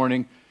here this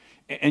morning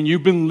and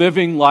you've been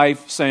living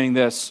life saying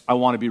this, I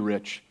want to be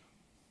rich?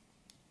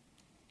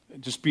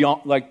 Just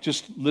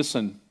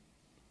listen.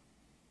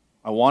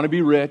 I want to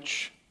be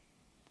rich.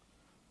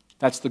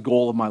 That's the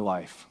goal of my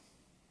life.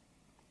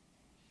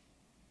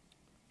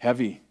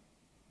 Heavy.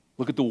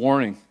 Look at the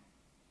warning.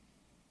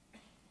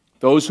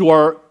 Those who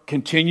are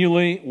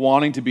continually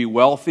wanting to be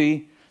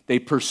wealthy, they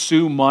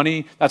pursue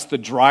money. That's the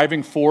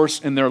driving force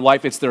in their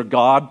life. It's their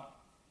God.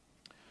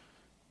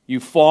 You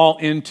fall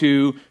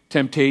into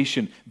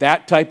temptation.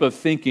 That type of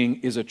thinking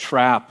is a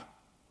trap.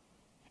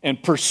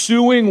 And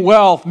pursuing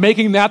wealth,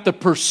 making that the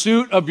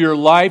pursuit of your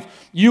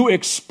life, you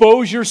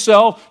expose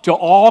yourself to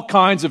all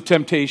kinds of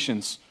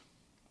temptations.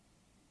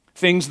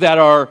 Things that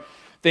are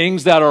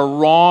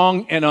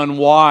wrong and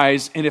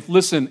unwise. And if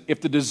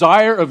the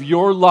desire of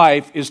your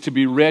life is to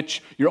be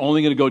rich, you're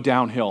only going to go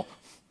downhill.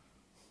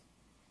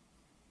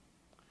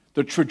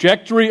 The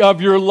trajectory of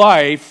your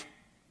life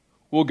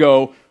will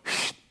go.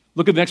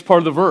 Look at the next part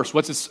of the verse.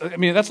 That's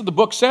what the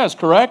book says,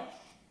 correct?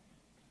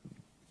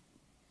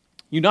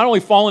 You not only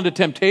fall into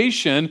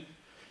temptation,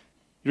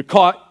 you're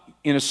caught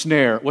in a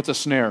snare. What's a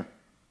snare?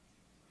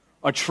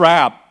 A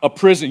trap, a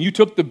prison. You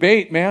took the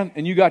bait, man,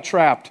 and you got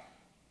trapped.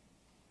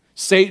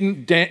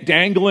 Satan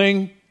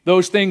dangling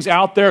those things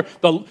out there.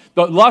 The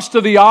lust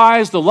of the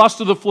eyes, the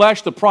lust of the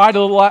flesh, the pride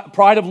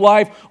of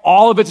life,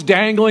 all of it's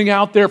dangling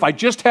out there. If I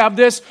just have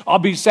this, I'll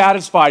be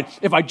satisfied.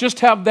 If I just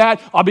have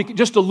that, I'll be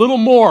just a little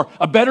more,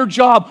 a better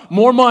job,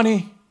 more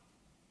money.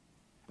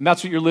 And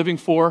that's what you're living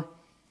for.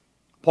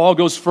 Paul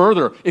goes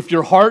further. If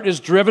your heart is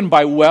driven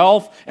by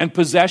wealth and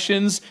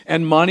possessions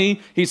and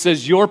money, he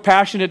says your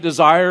passionate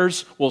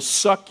desires will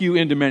suck you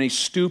into many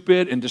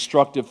stupid and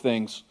destructive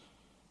things.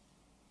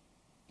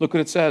 Look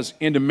what it says,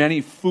 into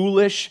many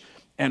foolish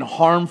and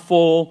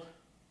harmful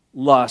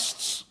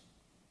lusts.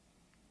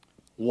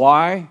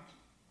 Why?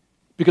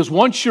 Because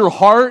once your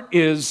heart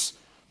is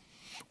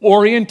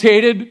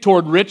orientated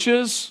toward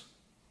riches,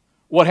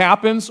 what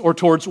happens? Or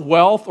towards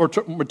wealth or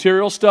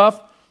material stuff,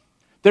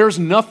 there's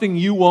nothing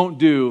you won't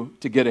do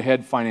to get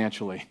ahead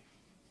financially.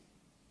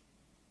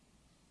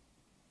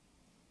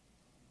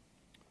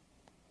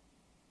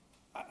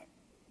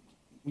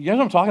 You know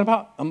what I'm talking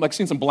about? I'm like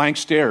seeing some blank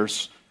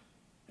stares.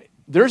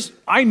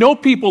 I know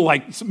people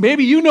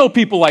maybe you know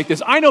people like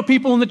this. I know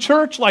people in the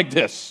church like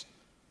this.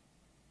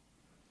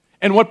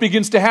 And what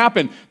begins to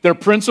happen? Their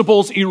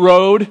principles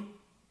erode.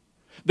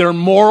 Their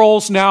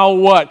morals now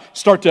what?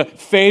 Start to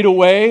fade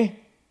away.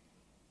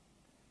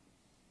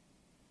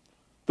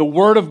 The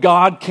Word of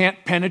God can't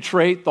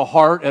penetrate the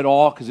heart at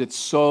all because it's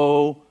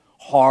so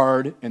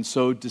hard and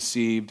so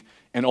deceived.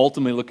 And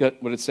ultimately, look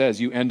at what it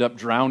says. You end up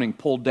drowning,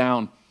 pulled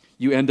down.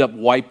 You end up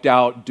wiped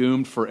out,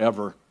 doomed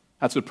forever.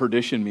 That's what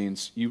perdition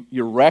means.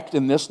 You're wrecked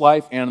in this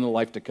life and in the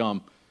life to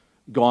come.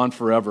 Gone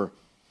forever.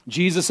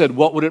 Jesus said,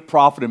 what would it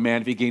profit a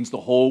man if he gains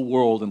the whole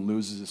world and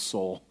loses his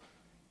soul?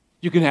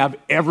 You can have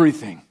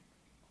everything.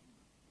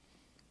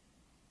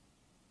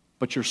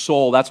 But your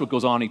soul, that's what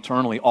goes on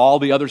eternally. All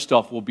the other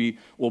stuff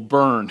will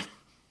burn.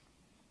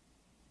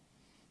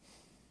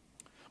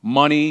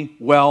 Money,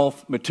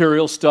 wealth,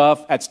 material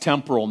stuff, that's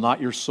temporal,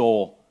 not your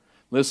soul.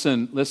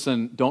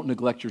 Listen, don't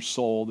neglect your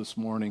soul this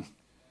morning.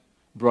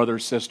 Brother,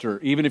 sister,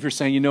 even if you're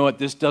saying, you know what,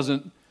 this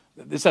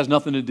has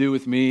nothing to do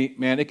with me,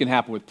 man, it can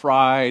happen with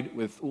pride,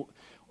 with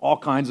all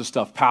kinds of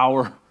stuff,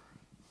 power.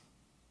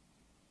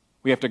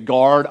 We have to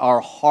guard our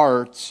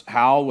hearts.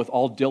 How? With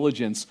all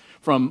diligence.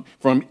 From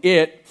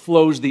it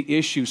flows the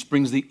issue,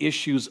 springs the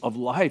issues of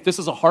life. This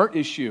is a heart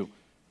issue.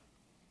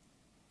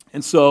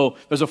 And so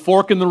there's a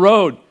fork in the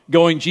road,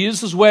 going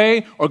Jesus'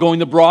 way or going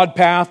the broad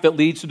path that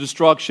leads to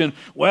destruction.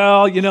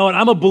 Well, and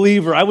I'm a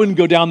believer. I wouldn't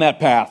go down that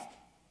path.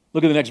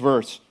 Look at the next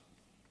verse.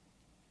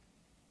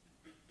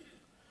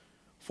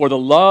 For the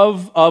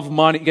love of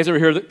money, you guys ever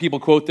hear people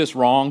quote this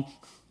wrong?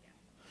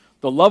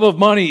 The love of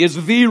money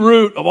is the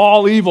root of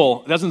all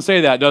evil. It doesn't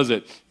say that, does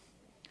it?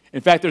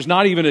 In fact, there's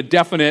not even a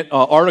definite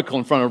article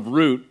in front of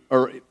root,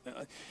 or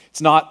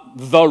it's not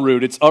the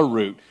root, it's a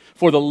root.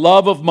 For the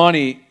love of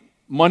money,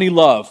 money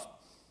love.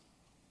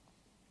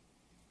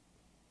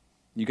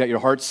 You got your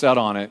heart set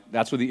on it.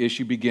 That's where the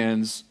issue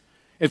begins.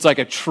 It's like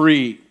a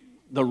tree.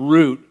 The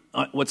root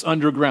what's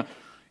underground.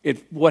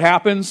 What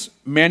happens?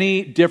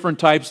 Many different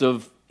types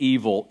of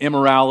evil,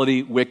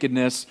 immorality,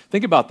 wickedness.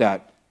 Think about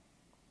that.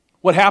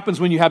 What happens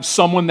when you have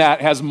someone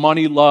that has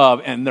money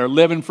love and they're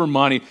living for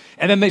money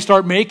and then they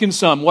start making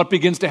some? What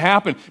begins to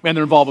happen? Man,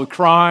 they're involved with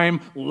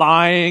crime,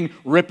 lying,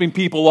 ripping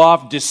people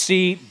off,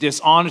 deceit,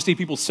 dishonesty.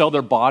 People sell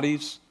their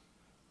bodies.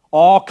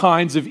 All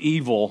kinds of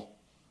evil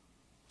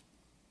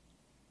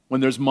when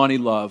there's money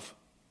love,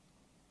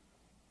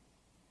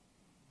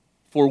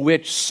 for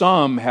which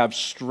some have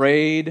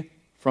strayed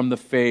from the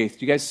faith.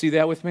 Do you guys see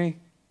that with me?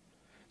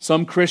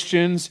 Some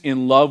Christians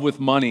in love with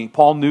money.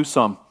 Paul knew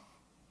some.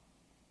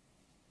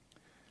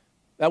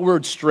 That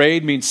word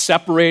strayed means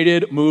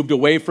separated, moved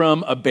away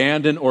from,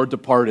 abandoned, or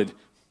departed.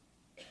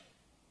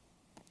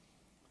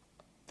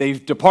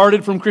 They've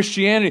departed from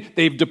Christianity.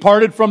 They've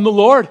departed from the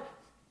Lord.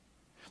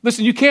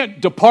 Listen, you can't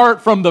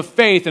depart from the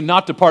faith and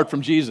not depart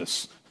from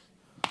Jesus.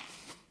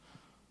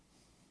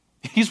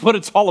 He's what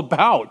it's all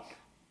about.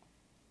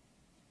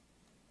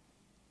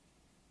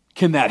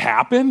 Can that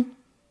happen?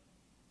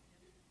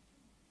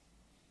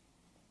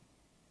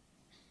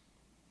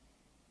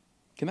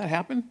 Can that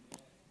happen?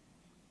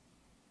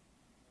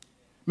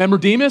 Remember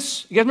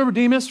Demas? You guys remember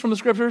Demas from the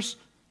scriptures?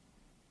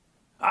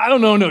 I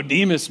don't know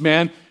Demas,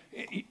 man.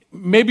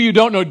 Maybe you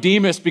don't know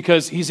Demas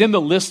because he's in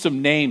the list of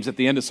names at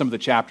the end of some of the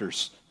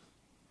chapters.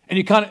 And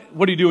you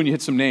what do you do when you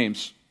hit some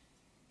names?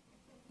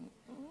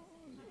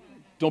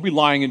 Don't be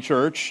lying in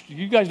church.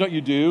 You guys know what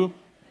you do.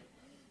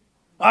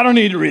 I don't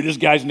need to read this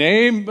guy's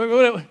name.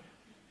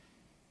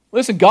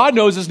 Listen, God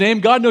knows his name.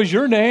 God knows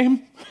your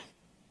name.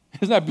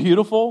 Isn't that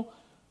beautiful?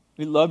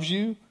 He loves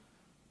you.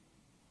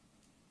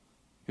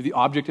 You're the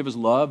object of his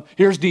love.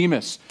 Here's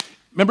Demas.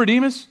 Remember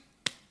Demas?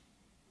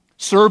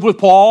 Served with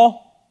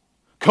Paul.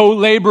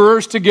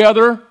 Co-laborers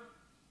together.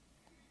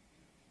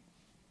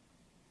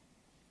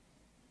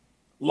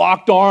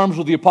 Locked arms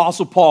with the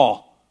Apostle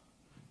Paul.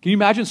 Can you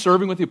imagine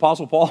serving with the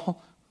Apostle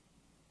Paul?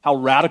 How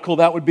radical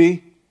that would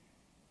be?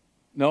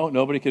 No,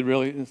 nobody could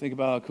really think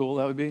about how cool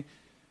that would be.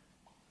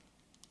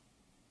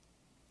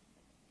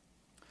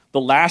 The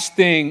last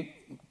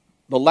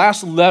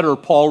letter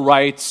Paul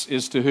writes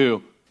is to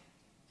who?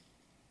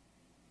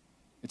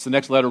 It's the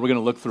next letter we're going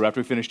to look through after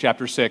we finish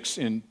chapter 6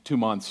 in 2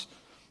 months.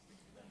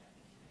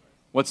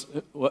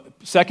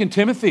 2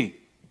 Timothy.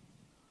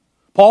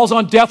 Paul's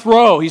on death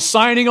row. He's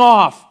signing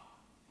off.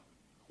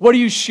 What do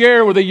you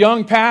share with a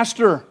young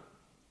pastor?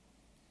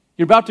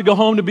 You're about to go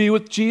home to be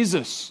with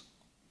Jesus.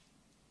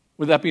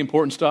 Would that be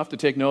important stuff to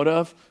take note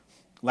of?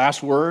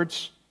 Last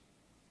words.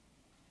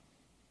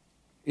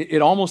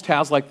 It almost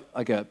has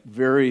like a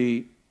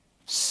very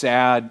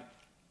sad,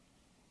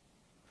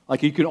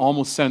 like you could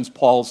almost sense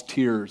Paul's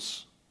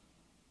tears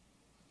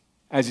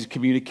as he's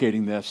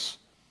communicating this.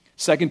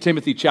 2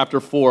 Timothy chapter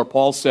 4,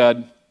 Paul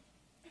said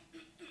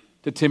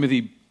to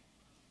Timothy,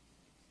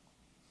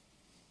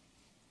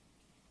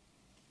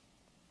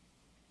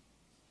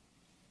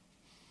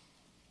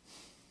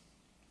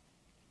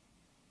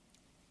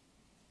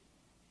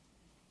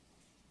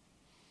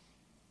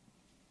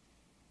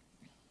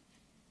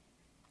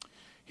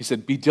 he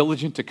said, "Be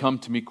diligent to come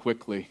to me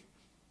quickly,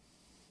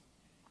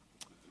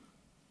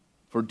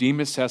 for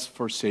Demas has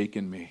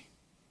forsaken me,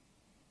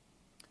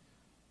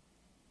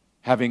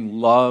 having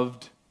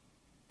loved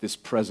this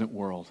present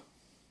world."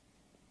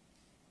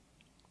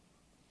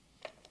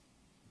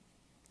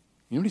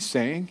 You know what he's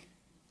saying?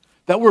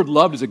 That word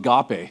loved is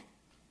agape.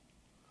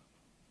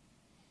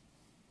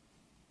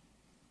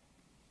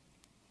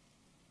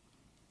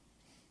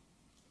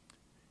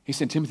 He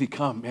said, "Timothy,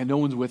 come. Man, no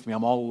one's with me.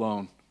 I'm all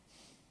alone.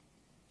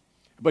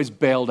 Everybody's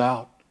bailed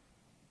out.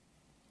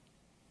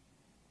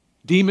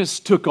 Demas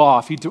took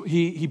off.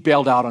 He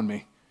bailed out on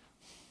me."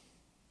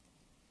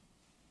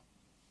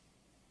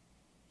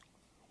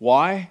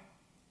 Why?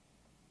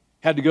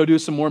 Had to go do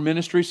some more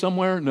ministry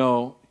somewhere?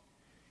 No.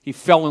 He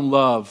fell in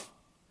love.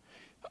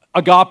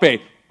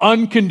 Agape,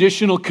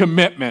 unconditional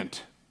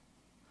commitment.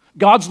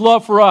 God's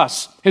love for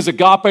us, his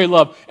agape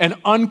love, an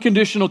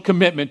unconditional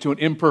commitment to an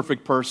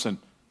imperfect person.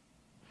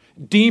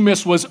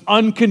 Demas was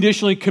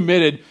unconditionally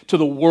committed to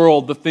the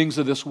world, the things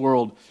of this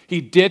world. He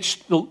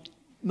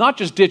not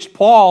just ditched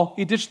Paul,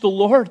 he ditched the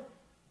Lord.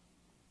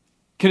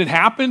 Can it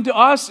happen to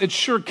us? It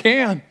sure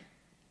can.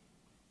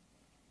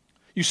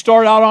 You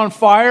start out on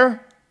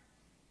fire,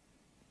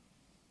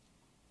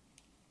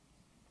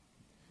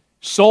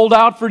 sold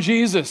out for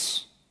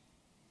Jesus.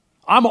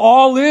 I'm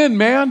all in,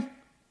 man.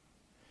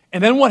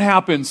 And then what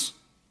happens?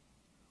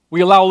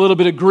 We allow a little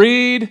bit of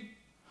greed, a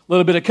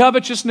little bit of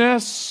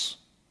covetousness.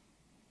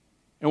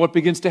 And what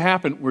begins to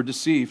happen? We're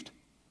deceived.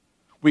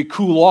 We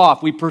cool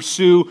off. We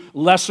pursue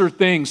lesser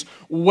things.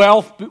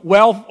 Wealth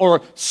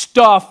or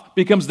stuff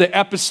becomes the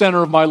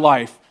epicenter of my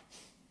life.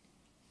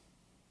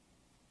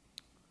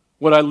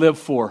 What I live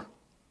for.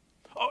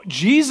 Oh,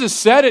 Jesus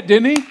said it,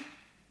 didn't he?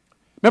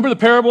 Remember the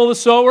parable of the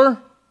sower?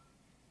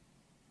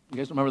 You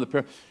guys remember the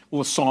parable?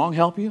 Will a song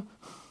help you?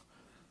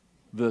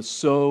 The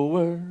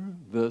sower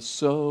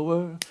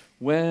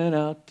went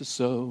out to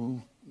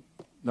sow.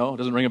 No, it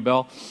doesn't ring a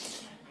bell.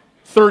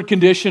 Third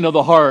condition of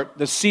the heart,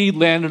 the seed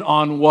landed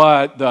on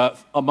what?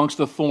 Amongst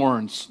the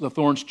thorns. The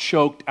thorns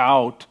choked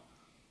out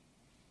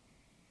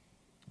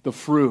the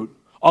fruit.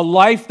 A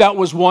life that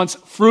was once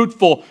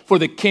fruitful for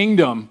the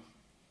kingdom.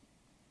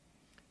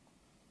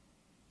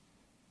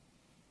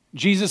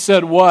 Jesus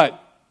said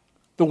what?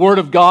 The word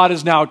of God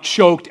is now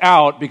choked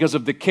out because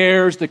of the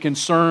cares, the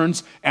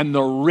concerns, and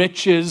the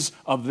riches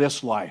of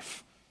this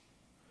life.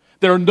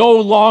 They're no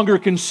longer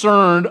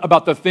concerned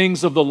about the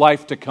things of the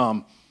life to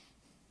come.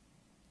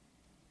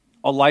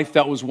 A life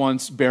that was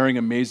once bearing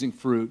amazing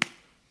fruit.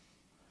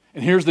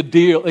 And here's the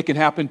deal. It can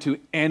happen to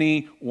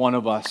any one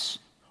of us,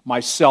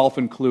 myself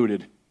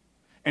included.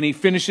 And he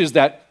finishes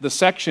the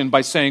section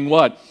by saying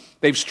what?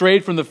 They've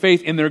strayed from the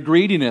faith in their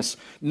greediness,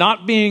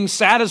 not being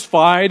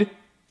satisfied.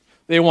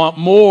 They want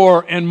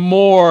more and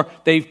more.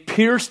 They've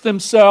pierced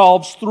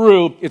themselves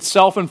through. It's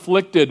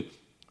self-inflicted.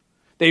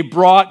 They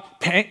brought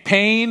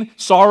pain,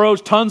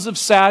 sorrows, tons of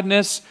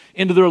sadness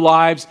into their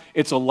lives.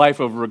 It's a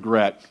life of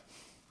regret.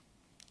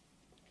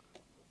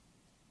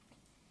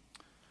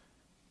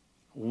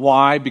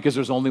 Why? Because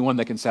there's only one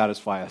that can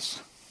satisfy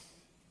us.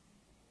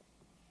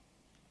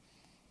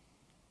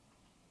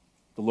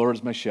 The Lord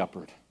is my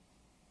shepherd.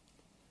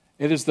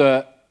 It is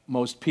the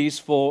most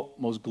peaceful,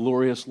 most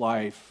glorious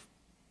life.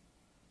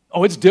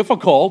 Oh, it's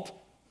difficult,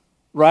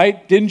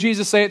 right? Didn't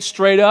Jesus say it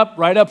straight up,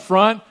 right up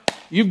front?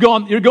 You're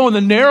going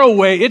the narrow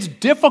way. It's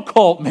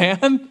difficult,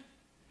 man.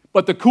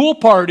 But the cool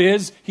part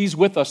is he's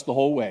with us the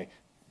whole way.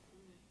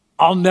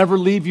 I'll never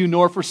leave you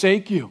nor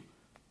forsake you.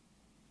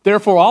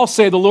 Therefore, I'll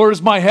say, the Lord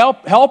is my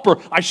helper.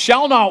 I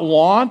shall not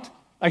want.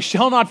 I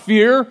shall not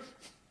fear.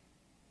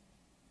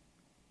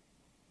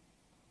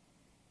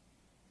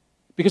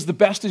 Because the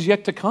best is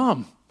yet to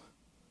come.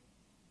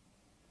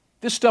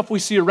 This stuff we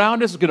see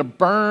around us is going to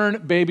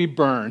burn, baby,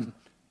 burn.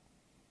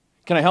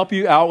 Can I help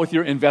you out with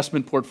your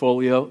investment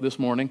portfolio this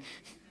morning?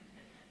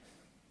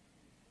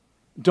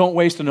 Don't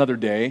waste another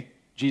day.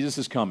 Jesus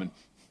is coming.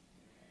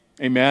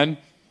 Amen.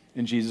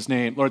 In Jesus'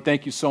 name. Lord,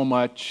 thank you so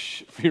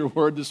much for your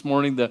word this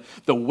morning,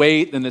 the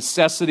weight, the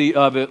necessity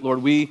of it.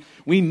 Lord, we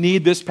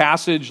need this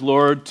passage,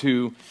 Lord,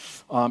 to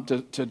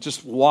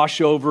just wash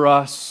over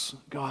us.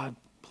 God,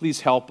 please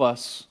help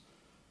us.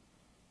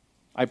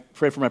 I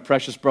pray for my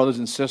precious brothers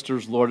and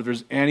sisters, Lord, if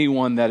there's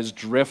anyone that is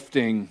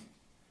drifting,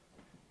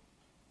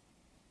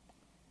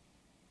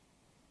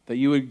 that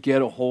you would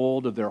get a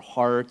hold of their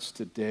hearts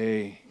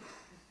today.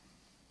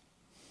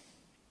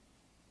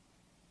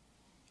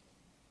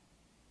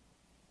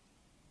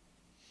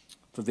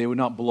 That they would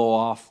not blow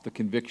off the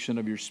conviction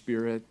of your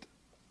Spirit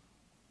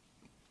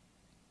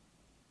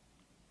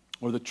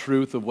or the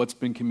truth of what's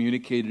been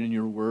communicated in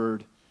your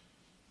word.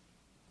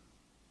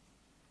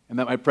 And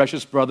that my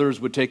precious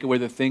brothers would take away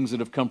the things that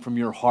have come from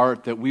your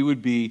heart, that we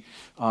would be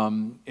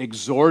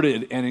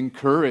exhorted and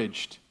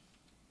encouraged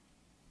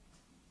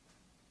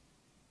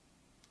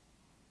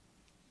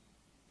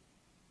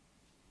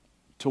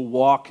to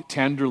walk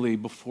tenderly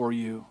before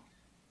you,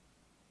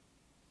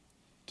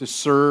 to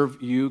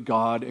serve you,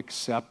 God,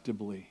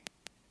 acceptably,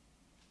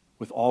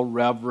 with all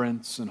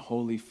reverence and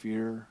holy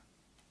fear.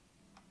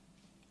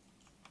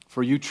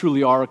 For you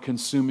truly are a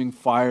consuming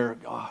fire,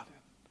 God.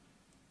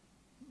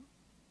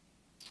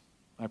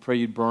 I pray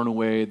you'd burn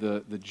away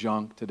the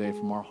junk today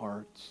from our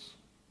hearts.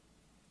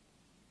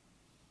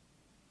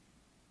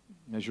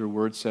 As your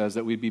word says,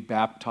 that we'd be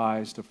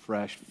baptized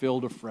afresh,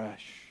 filled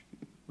afresh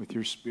with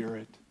your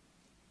Spirit.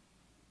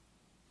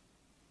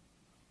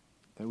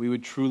 That we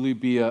would truly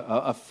be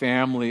a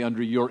family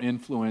under your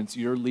influence,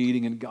 your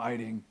leading and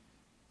guiding.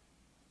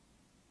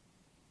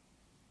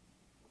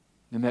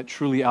 And that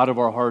truly out of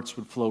our hearts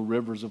would flow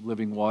rivers of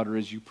living water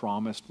as you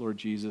promised, Lord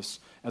Jesus,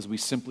 as we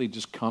simply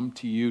just come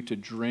to you to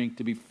drink,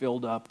 to be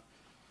filled up.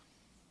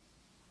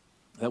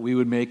 That we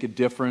would make a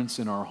difference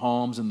in our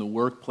homes, in the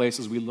workplace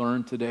as we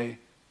learned today.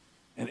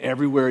 And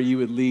everywhere you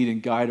would lead and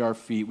guide our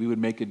feet, we would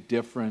make a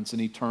difference, an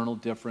eternal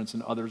difference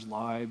in others'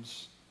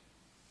 lives.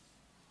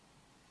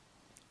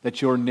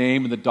 That your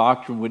name and the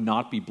doctrine would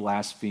not be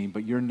blasphemed,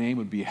 but your name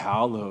would be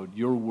hallowed.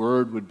 Your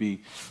word would be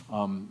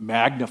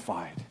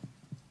magnified.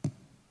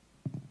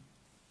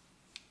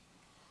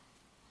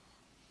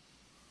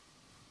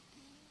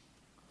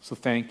 So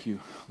thank you,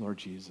 Lord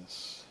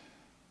Jesus.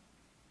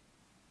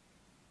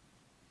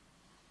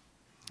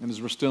 And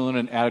as we're still in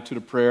an attitude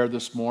of prayer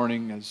this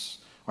morning, as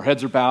our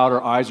heads are bowed,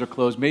 our eyes are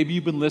closed, maybe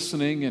you've been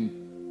listening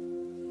and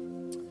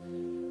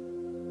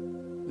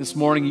this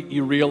morning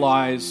you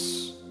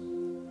realize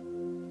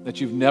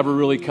that you've never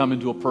really come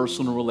into a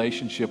personal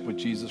relationship with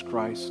Jesus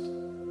Christ.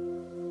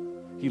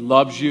 He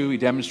loves you. He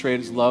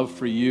demonstrated his love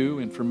for you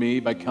and for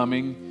me by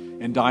coming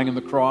and dying on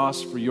the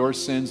cross for your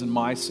sins and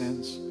my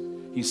sins.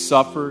 He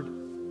suffered.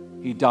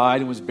 He died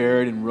and was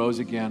buried and rose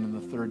again on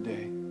the third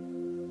day.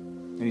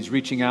 And he's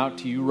reaching out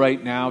to you right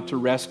now to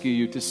rescue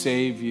you, to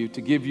save you,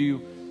 to give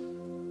you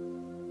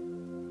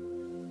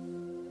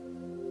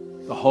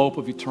the hope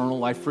of eternal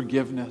life,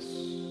 forgiveness.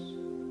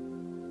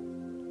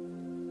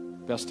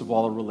 Best of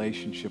all, a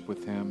relationship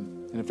with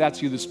him. And if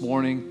that's you this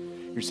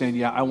morning, you're saying,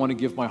 yeah, I want to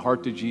give my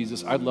heart to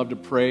Jesus, I'd love to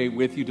pray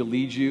with you, to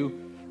lead you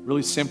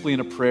really simply in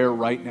a prayer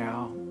right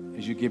now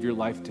as you give your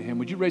life to him.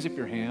 Would you raise up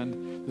your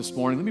hand this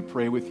morning? Let me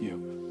pray with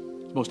you.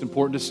 The most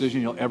important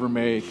decision you'll ever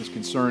make is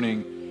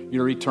concerning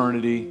your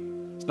eternity.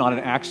 It's not an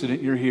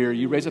accident you're here.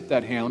 You raise up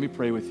that hand. Let me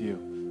pray with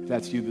you if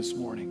that's you this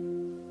morning.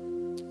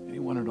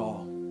 Anyone at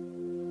all?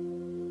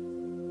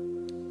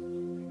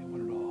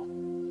 Anyone at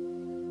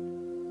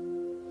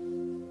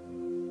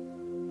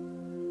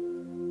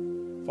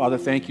all? Father,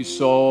 thank you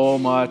so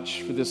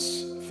much for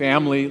this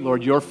family,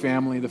 Lord, your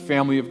family, the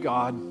family of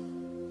God.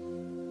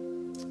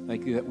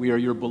 Thank you that we are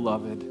your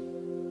beloved.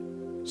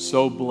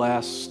 So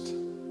blessed.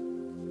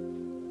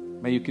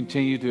 May you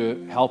continue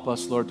to help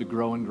us, Lord, to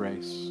grow in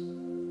grace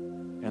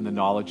and the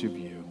knowledge of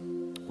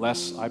you.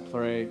 Bless, I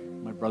pray,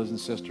 my brothers and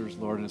sisters,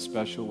 Lord, in a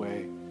special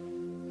way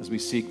as we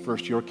seek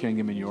first your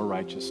kingdom and your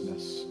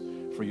righteousness.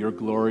 For your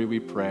glory we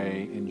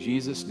pray in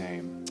Jesus'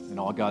 name. And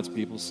all God's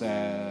people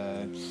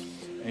said,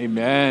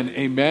 amen,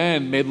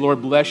 amen. May the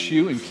Lord bless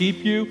you and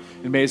keep you,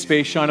 and may his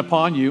face shine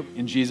upon you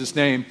in Jesus'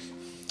 name.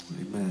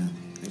 Amen.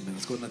 Amen.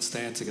 Let's go ahead and let's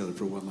stand together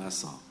for one last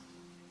song.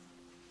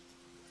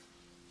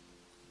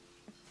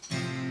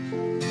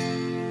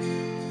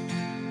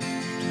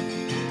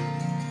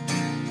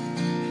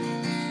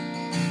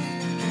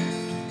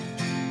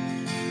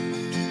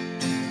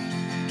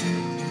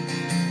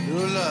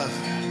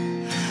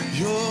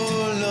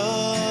 Your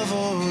love,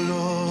 oh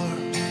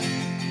Lord,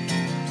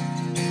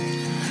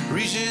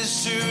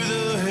 reaches to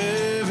the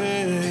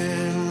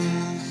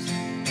heavens.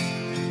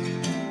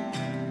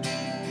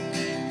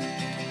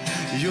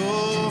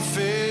 Your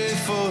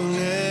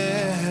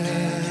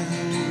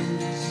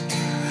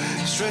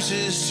faithfulness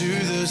stretches to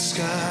the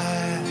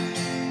sky.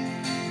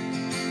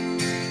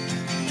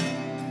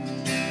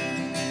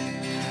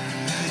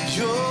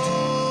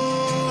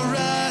 Your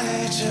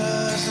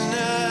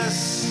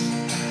righteousness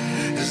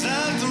is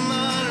like the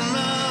mighty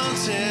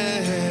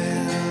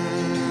mountain,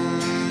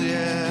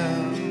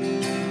 yeah.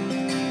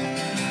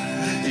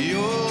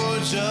 Your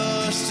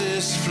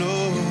justice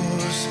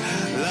flows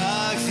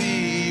like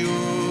the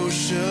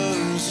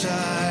ocean's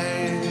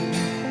tide.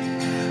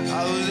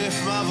 I will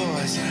lift my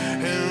voice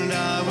and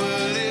I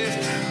will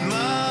lift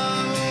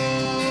my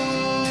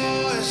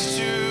voice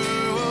to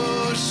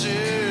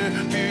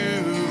worship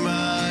you,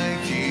 my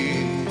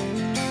King.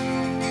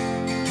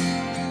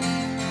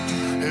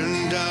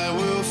 And I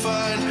will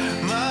find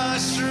my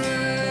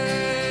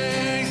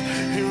strength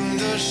in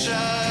the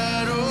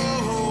shadow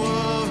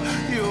of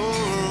your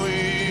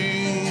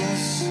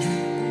wings.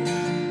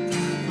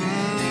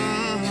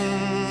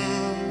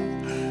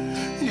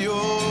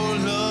 Your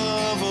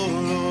love, oh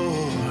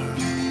Lord,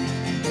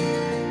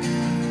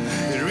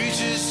 it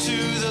reaches to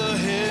the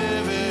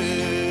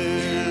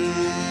heaven,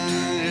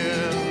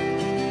 yeah.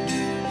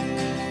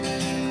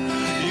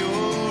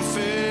 Your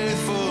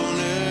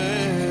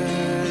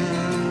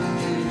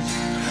faithfulness,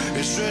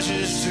 it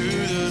stretches to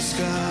the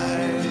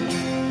sky.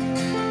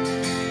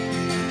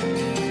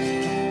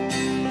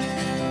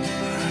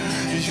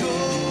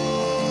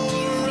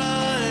 Your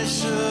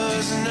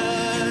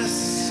righteousness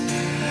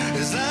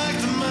is like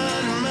the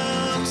mighty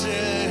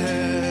mountain,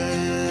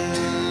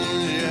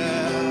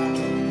 yeah.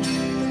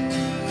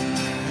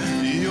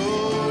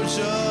 Your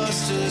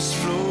justice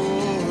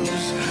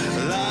flows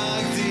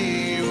like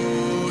the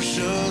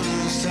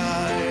ocean's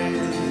tide.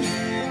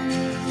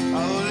 I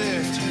will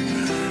lift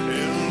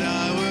and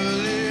I will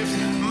lift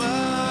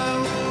my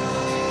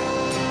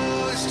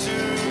voice to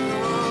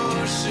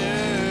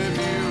worship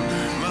you,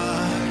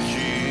 my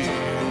King.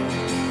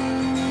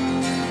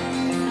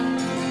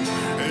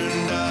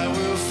 And I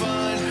will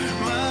find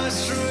my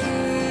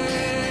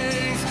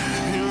strength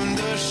in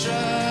the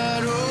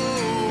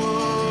shadow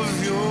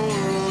of your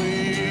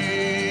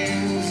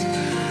wings.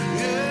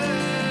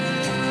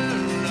 Yeah,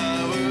 and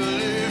I will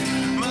lift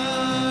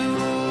my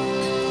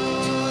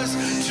voice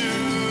to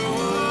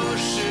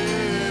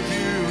worship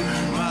you,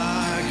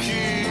 my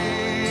King.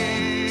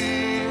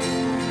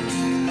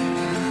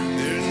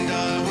 And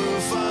I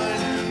will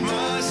find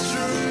my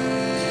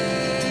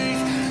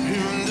strength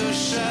in the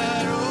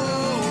shadow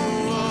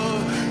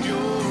of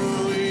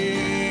your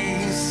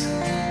wings.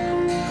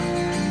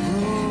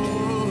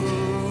 Ooh,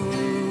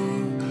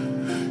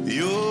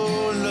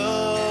 your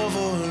love,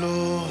 oh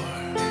Lord,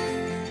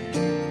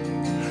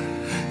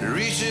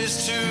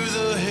 reaches to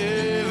the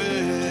heavens.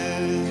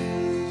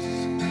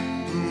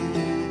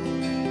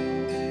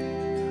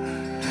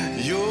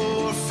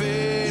 Your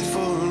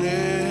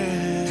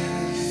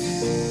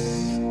faithfulness,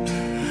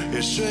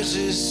 it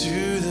stretches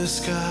to the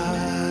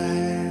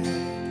sky.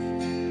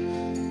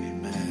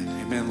 Amen.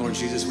 Amen. Lord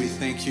Jesus, we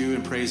thank you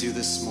and praise you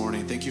this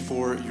morning. Thank you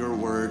for your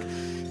word.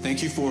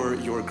 Thank you for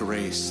your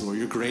grace, Lord,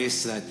 your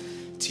grace that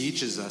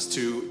teaches us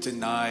to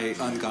deny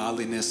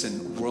ungodliness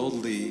and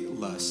worldly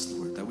lust,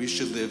 Lord, that we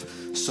should live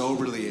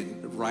soberly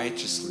and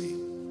righteously,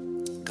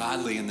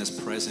 godly in this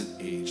present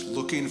age,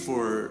 looking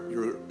for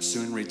your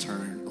soon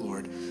return,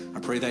 Lord. I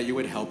pray that you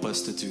would help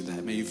us to do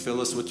that. May you fill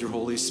us with your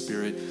Holy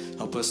Spirit.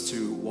 Help us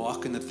to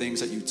walk in the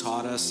things that you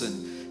taught us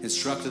and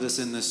instructed us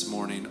in this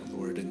morning,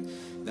 Lord. And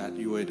that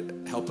you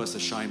would help us to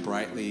shine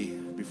brightly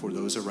before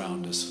those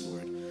around us,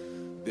 Lord.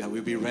 That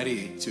we'd be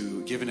ready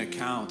to give an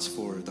account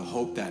for the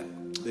hope that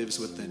lives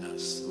within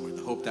us, Lord,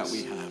 the hope that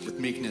we have with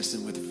meekness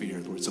and with fear,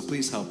 Lord. So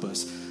please help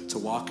us to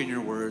walk in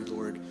your word,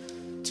 Lord,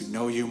 to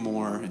know you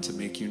more and to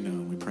make you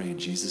known. We pray in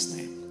Jesus'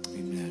 name.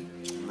 Amen.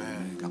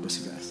 Amen. God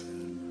bless you guys.